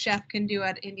amateur chef can do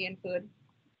at Indian food.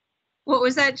 What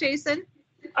was that, Jason?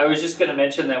 I was just gonna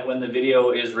mention that when the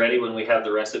video is ready, when we have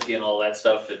the recipe and all that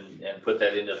stuff and put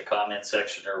that into the comment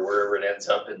section or wherever it ends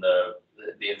up in the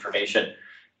information,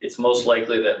 it's most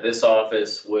likely that this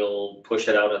office will push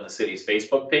it out on the city's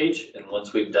Facebook page. And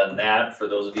once we've done that, for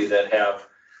those of you that have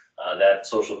that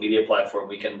social media platform,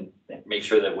 we can make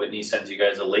sure that Whitney sends you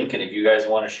guys a link. And if you guys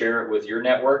want to share it with your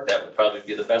network, that would probably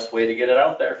be the best way to get it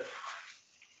out there.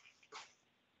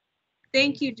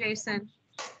 Thank you, Jason.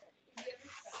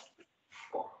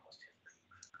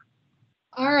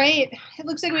 All right, it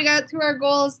looks like we got through our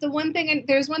goals. There's one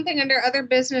thing under other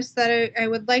business that I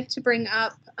would like to bring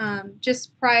up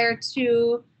just prior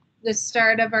to the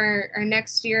start of our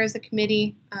next year as a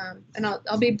committee. And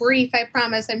I'll be brief, I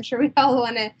promise. I'm sure we all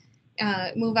want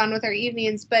to move on with our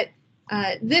evenings. But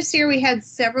this year we had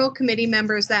several committee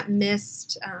members that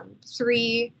missed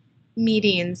 3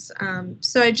 meetings.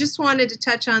 So I just wanted to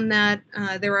touch on that.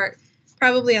 There were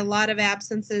probably a lot of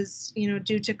absences,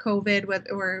 due to COVID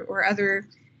or other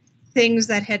things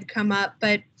that had come up.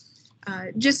 But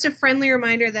just a friendly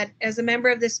reminder that as a member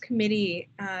of this committee,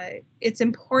 it's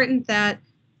important that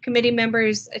committee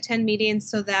members attend meetings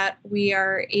so that we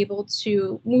are able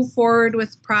to move forward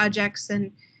with projects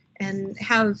and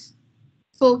have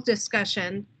full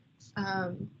discussion.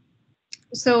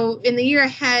 So in the year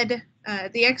ahead,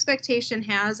 the expectation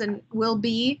has and will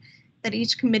be that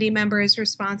each committee member is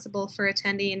responsible for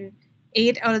attending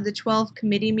 8 out of the 12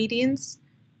 committee meetings.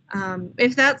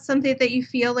 If that's something that you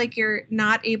feel like you're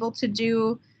not able to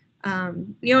do,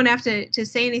 you don't have to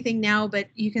say anything now, but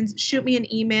you can shoot me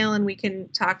an email and we can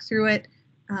talk through it.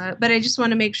 But I just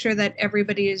want to make sure that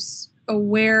everybody is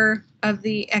aware of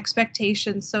the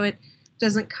expectations so it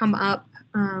doesn't come up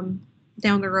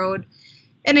down the road.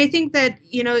 And I think that,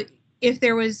 if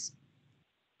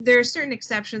there are certain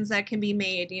exceptions that can be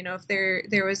made, if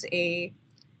there was a,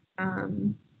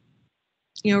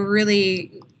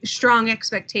 really strong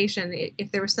expectation,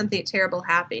 if there was something terrible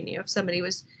happening, if somebody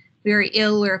was very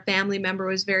ill or a family member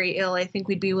was very ill, I think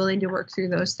we'd be willing to work through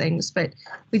those things. But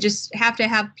we just have to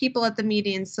have people at the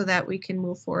meetings so that we can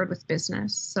move forward with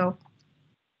business. So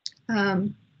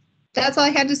that's all I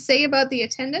had to say about the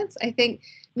attendance. I think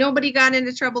nobody got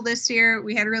into trouble this year.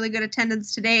 We had really good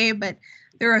attendance today, but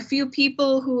there are a few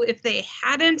people who, if they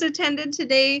hadn't attended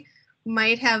today,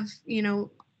 might have,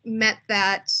 met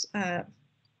that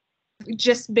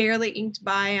just barely inked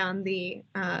by on the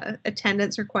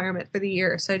attendance requirement for the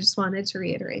year. So I just wanted to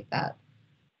reiterate that.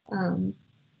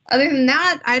 Other than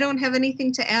that, I don't have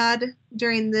anything to add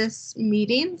during this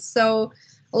meeting. So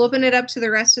I'll open it up to the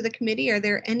rest of the committee. Are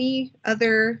there any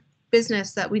other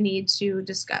business that we need to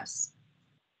discuss?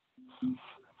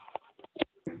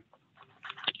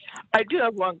 I do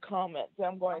have one comment that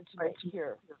I'm going to make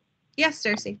here. Yes,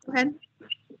 Darcy, go ahead.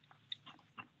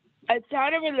 I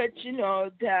thought I would let you know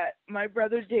that my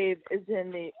brother Dave is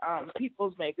in the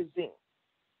People's Magazine.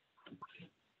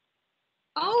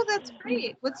 Oh, that's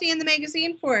great. What's he in the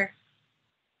magazine for?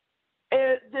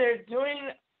 They're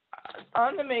doing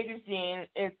on the magazine.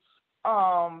 It's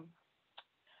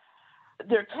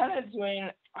they're kind of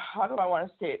doing, how do I want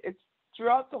to say it? It's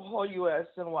throughout the whole U.S.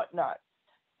 and whatnot.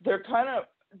 They're kind of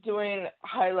doing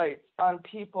highlights on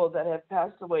people that have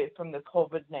passed away from the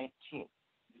COVID-19.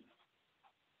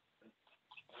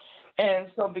 And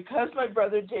so because my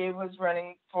brother Dave was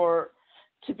running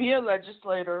to be a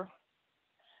legislator,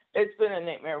 it's been a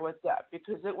nightmare with that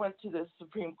because it went to the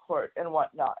Supreme Court and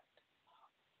whatnot.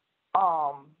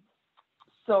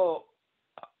 So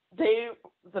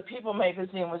the People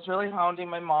magazine was really hounding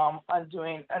my mom on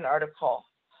doing an article.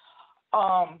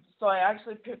 So I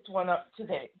actually picked one up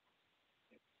today.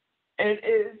 It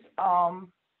is, how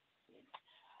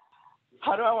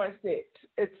do I want to say it?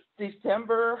 It's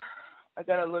December, I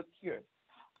gotta look here,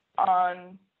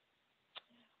 on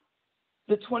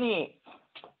the 28th.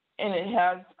 And it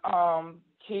has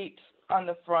Kate on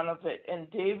the front of it, and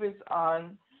Dave is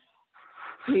on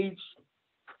page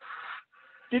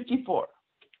 54.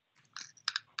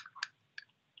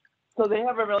 So they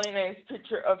have a really nice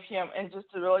picture of him and just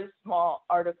a really small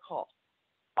article.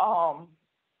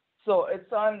 So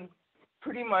it's on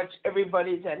pretty much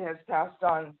everybody that has passed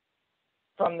on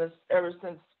from this ever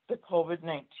since the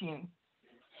COVID-19.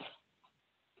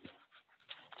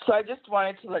 So I just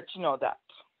wanted to let you know that.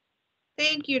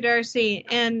 Thank you, Darcy.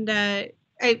 And I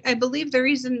believe the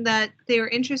reason that they were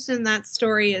interested in that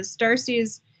story is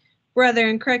Darcy's brother,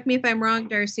 and correct me if I'm wrong,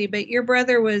 Darcy, but your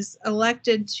brother was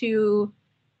elected to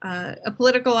a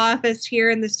political office here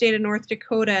in the state of North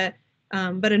Dakota,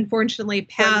 but unfortunately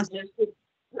passed.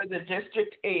 For the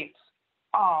District 8,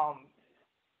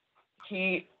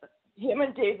 him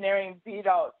and Dave Naring beat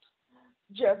out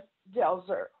Jeff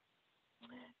Delzer.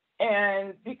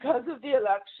 And because of the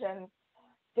election,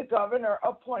 the governor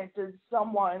appointed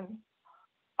someone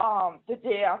the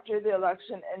day after the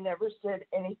election and never said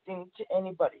anything to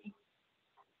anybody.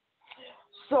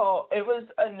 So it was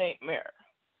a nightmare.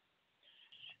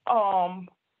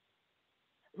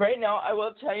 Right now, I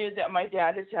will tell you that my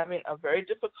dad is having a very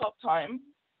difficult time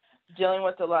dealing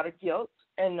with a lot of guilt,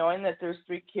 and knowing that there's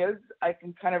 3 kids, I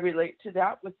can kind of relate to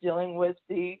that with dealing with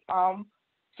the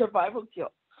survival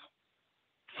guilt,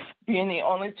 being the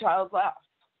only child left.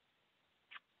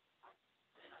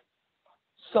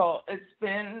 So it's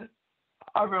been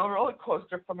a real roller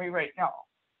coaster for me right now.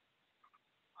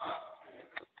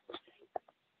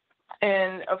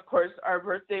 And of course, our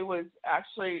birthday was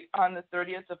actually on the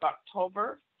 30th of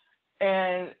October,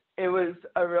 and it was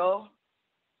a real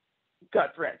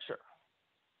gut wrencher.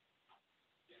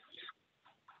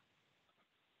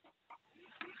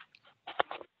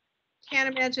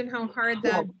 Can't imagine how hard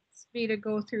that must be to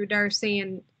go through, Darcy,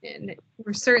 and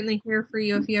we're certainly here for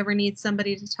you if you ever need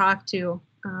somebody to talk to.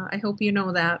 I hope you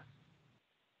know that.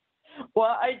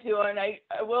 Well, I do, and I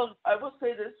will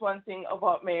say this one thing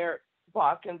about Mayor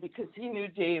Bakken, because he knew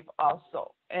Dave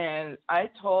also, and I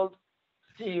told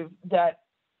Steve that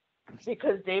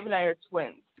because Dave and I are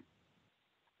twins,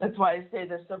 that's why I say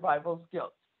the survival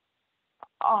guilt.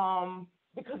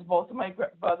 Because both of my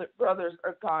brothers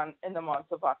are gone in the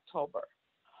month of October.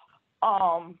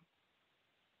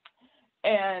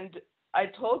 And I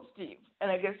told Steve,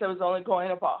 and I guess I was only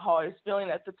going about how I was feeling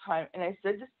at the time, and I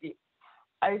said to Steve,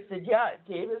 I said, yeah,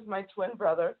 Dave is my twin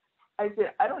brother. I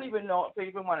said, I don't even know if I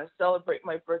even want to celebrate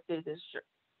my birthday this year.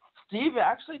 Steve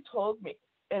actually told me,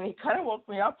 and he kind of woke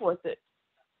me up with it,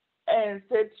 and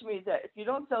said to me that if you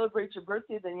don't celebrate your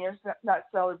birthday, then you're not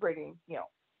celebrating,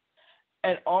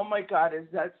 And oh my God, is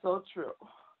that so true?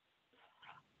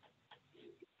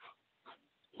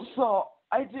 So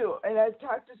I do, and I've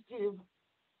talked to Steve,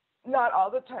 not all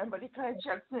the time, but he kind of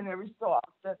checks in every so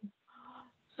often.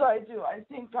 So I do. I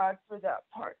thank God for that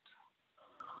part.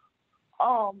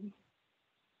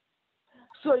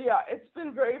 So yeah, it's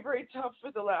been very, very tough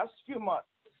for the last few months.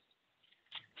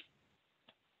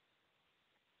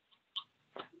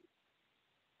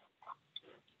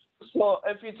 So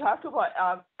if you talk about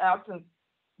absence,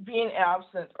 being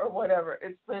absent or whatever,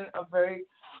 it's been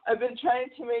I've been trying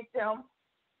to make them,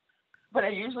 but I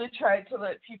usually try to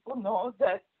let people know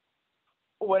that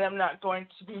when I'm not going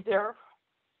to be there.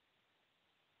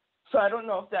 So I don't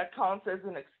know if that counts as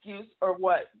an excuse or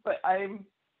what, but I'm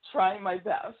trying my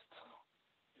best.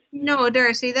 No,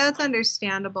 Darcy, that's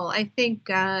understandable. I think,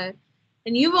 and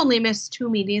you've only missed 2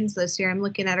 meetings this year. I'm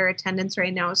looking at our attendance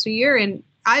right now. So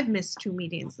I've missed 2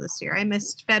 meetings this year. I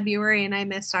missed February and I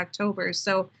missed October.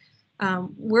 So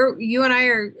you and I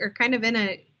are kind of in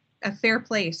a fair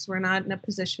place. We're not in a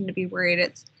position to be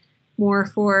worried. more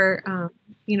for,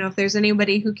 if there's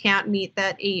anybody who can't meet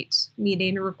that 8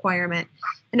 meeting requirement.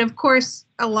 And of course,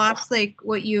 a loss like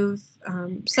what you've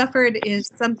suffered is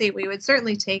something we would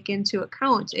certainly take into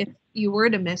account if you were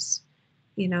to miss,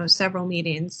 several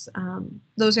meetings.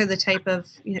 Those are the type of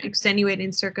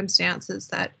extenuating circumstances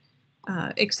that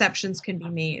exceptions can be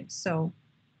made. So.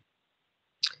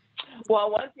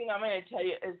 Well, one thing I'm going to tell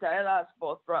you is that I lost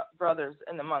both brothers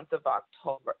in the month of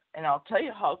October, and I'll tell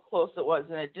you how close it was,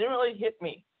 and it didn't really hit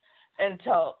me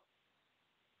until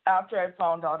after I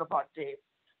found out about Dave.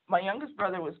 My youngest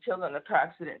brother was killed in a car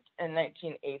accident in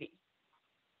 1980.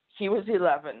 He was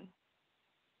 11.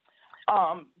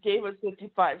 Dave was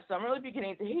 55, so I'm really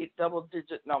beginning to hate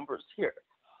double-digit numbers here.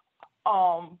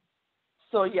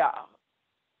 So yeah,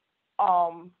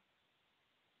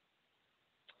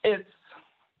 it's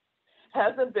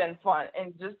hasn't been fun,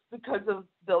 and just because of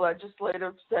the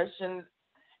legislative session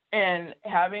and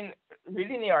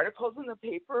reading the articles in the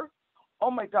paper, oh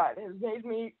my God, it has made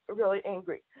me really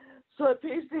angry. So it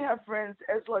pays to have friends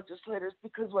as legislators,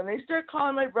 because when they start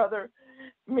calling my brother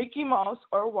Mickey Mouse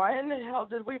or why in the hell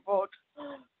did we vote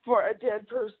for a dead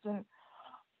person,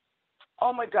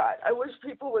 oh my God, I wish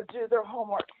people would do their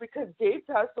homework, because Dave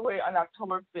passed away on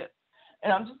October 5th.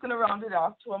 And I'm just going to round it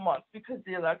off to a month because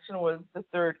the election was the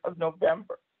 3rd of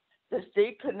November. The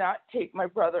state could not take my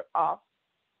brother off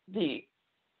the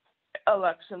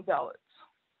election ballots.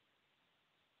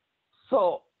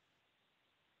 So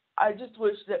I just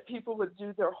wish that people would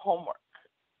do their homework.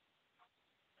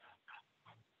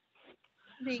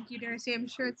 Thank you, Darcy. I'm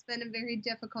sure it's been a very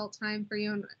difficult time for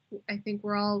you, and I think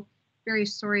we're all very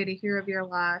sorry to hear of your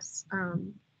loss.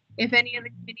 If any of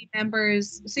the committee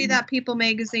members see that People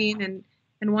magazine and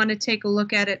want to take a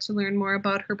look at it to learn more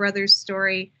about her brother's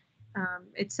story,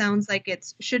 it sounds like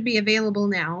it should be available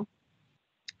now.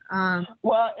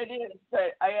 Well, it is,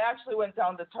 but I actually went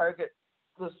down to Target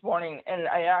this morning, and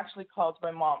I actually called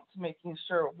my mom to making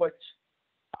sure which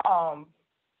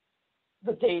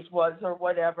the date was or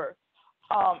whatever.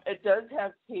 It does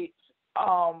have Kate.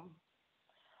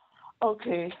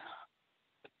 Okay.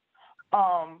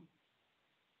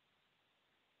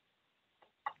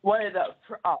 One of the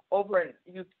over in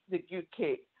the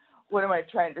UK. What am I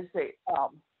trying to say?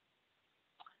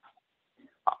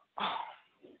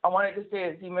 I wanted to say,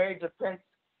 is he married to Prince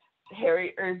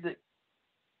Harry, or is it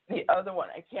the other one?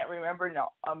 I can't remember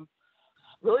now. I'm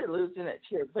really losing it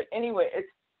here. But anyway,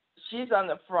 she's on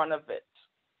the front of it,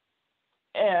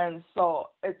 and so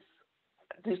it's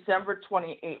December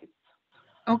 28th.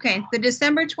 Okay, the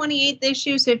December 28th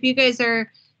issue. So if you guys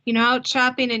are, out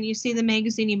shopping and you see the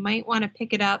magazine, you might want to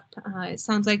pick it up. It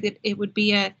sounds like it would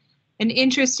be an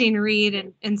interesting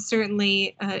read, and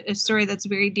certainly a story that's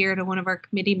very dear to one of our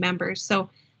committee members. So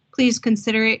please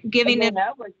consider it. Giving it. I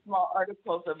have like small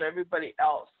articles of everybody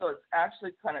else, so it's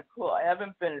actually kind of cool. I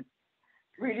haven't been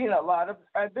reading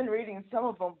I've been reading some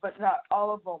of them, but not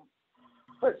all of them.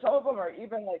 But some of them are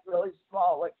even like really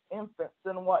small, like infants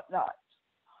and whatnot.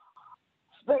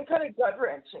 It's been kind of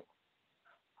gut-wrenching.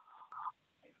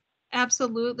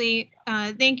 Absolutely.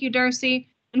 Thank you, Darcy.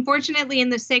 Unfortunately, in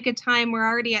the sake of time, we're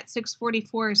already at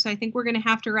 6:44, so I think we're going to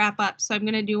have to wrap up. So I'm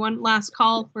going to do one last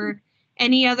call for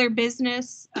any other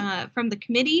business from the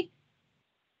committee.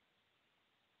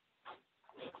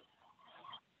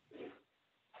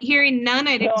 Hearing none,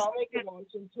 I'll make a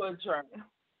motion to adjourn.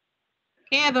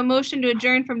 Okay, I have a motion to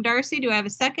adjourn from Darcy. Do I have a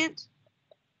second?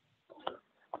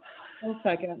 I'll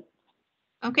second.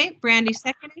 Okay, Brandy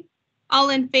seconded. All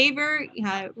in favor,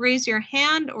 raise your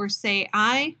hand or say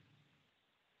aye.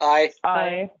 Aye.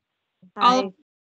 Aye. All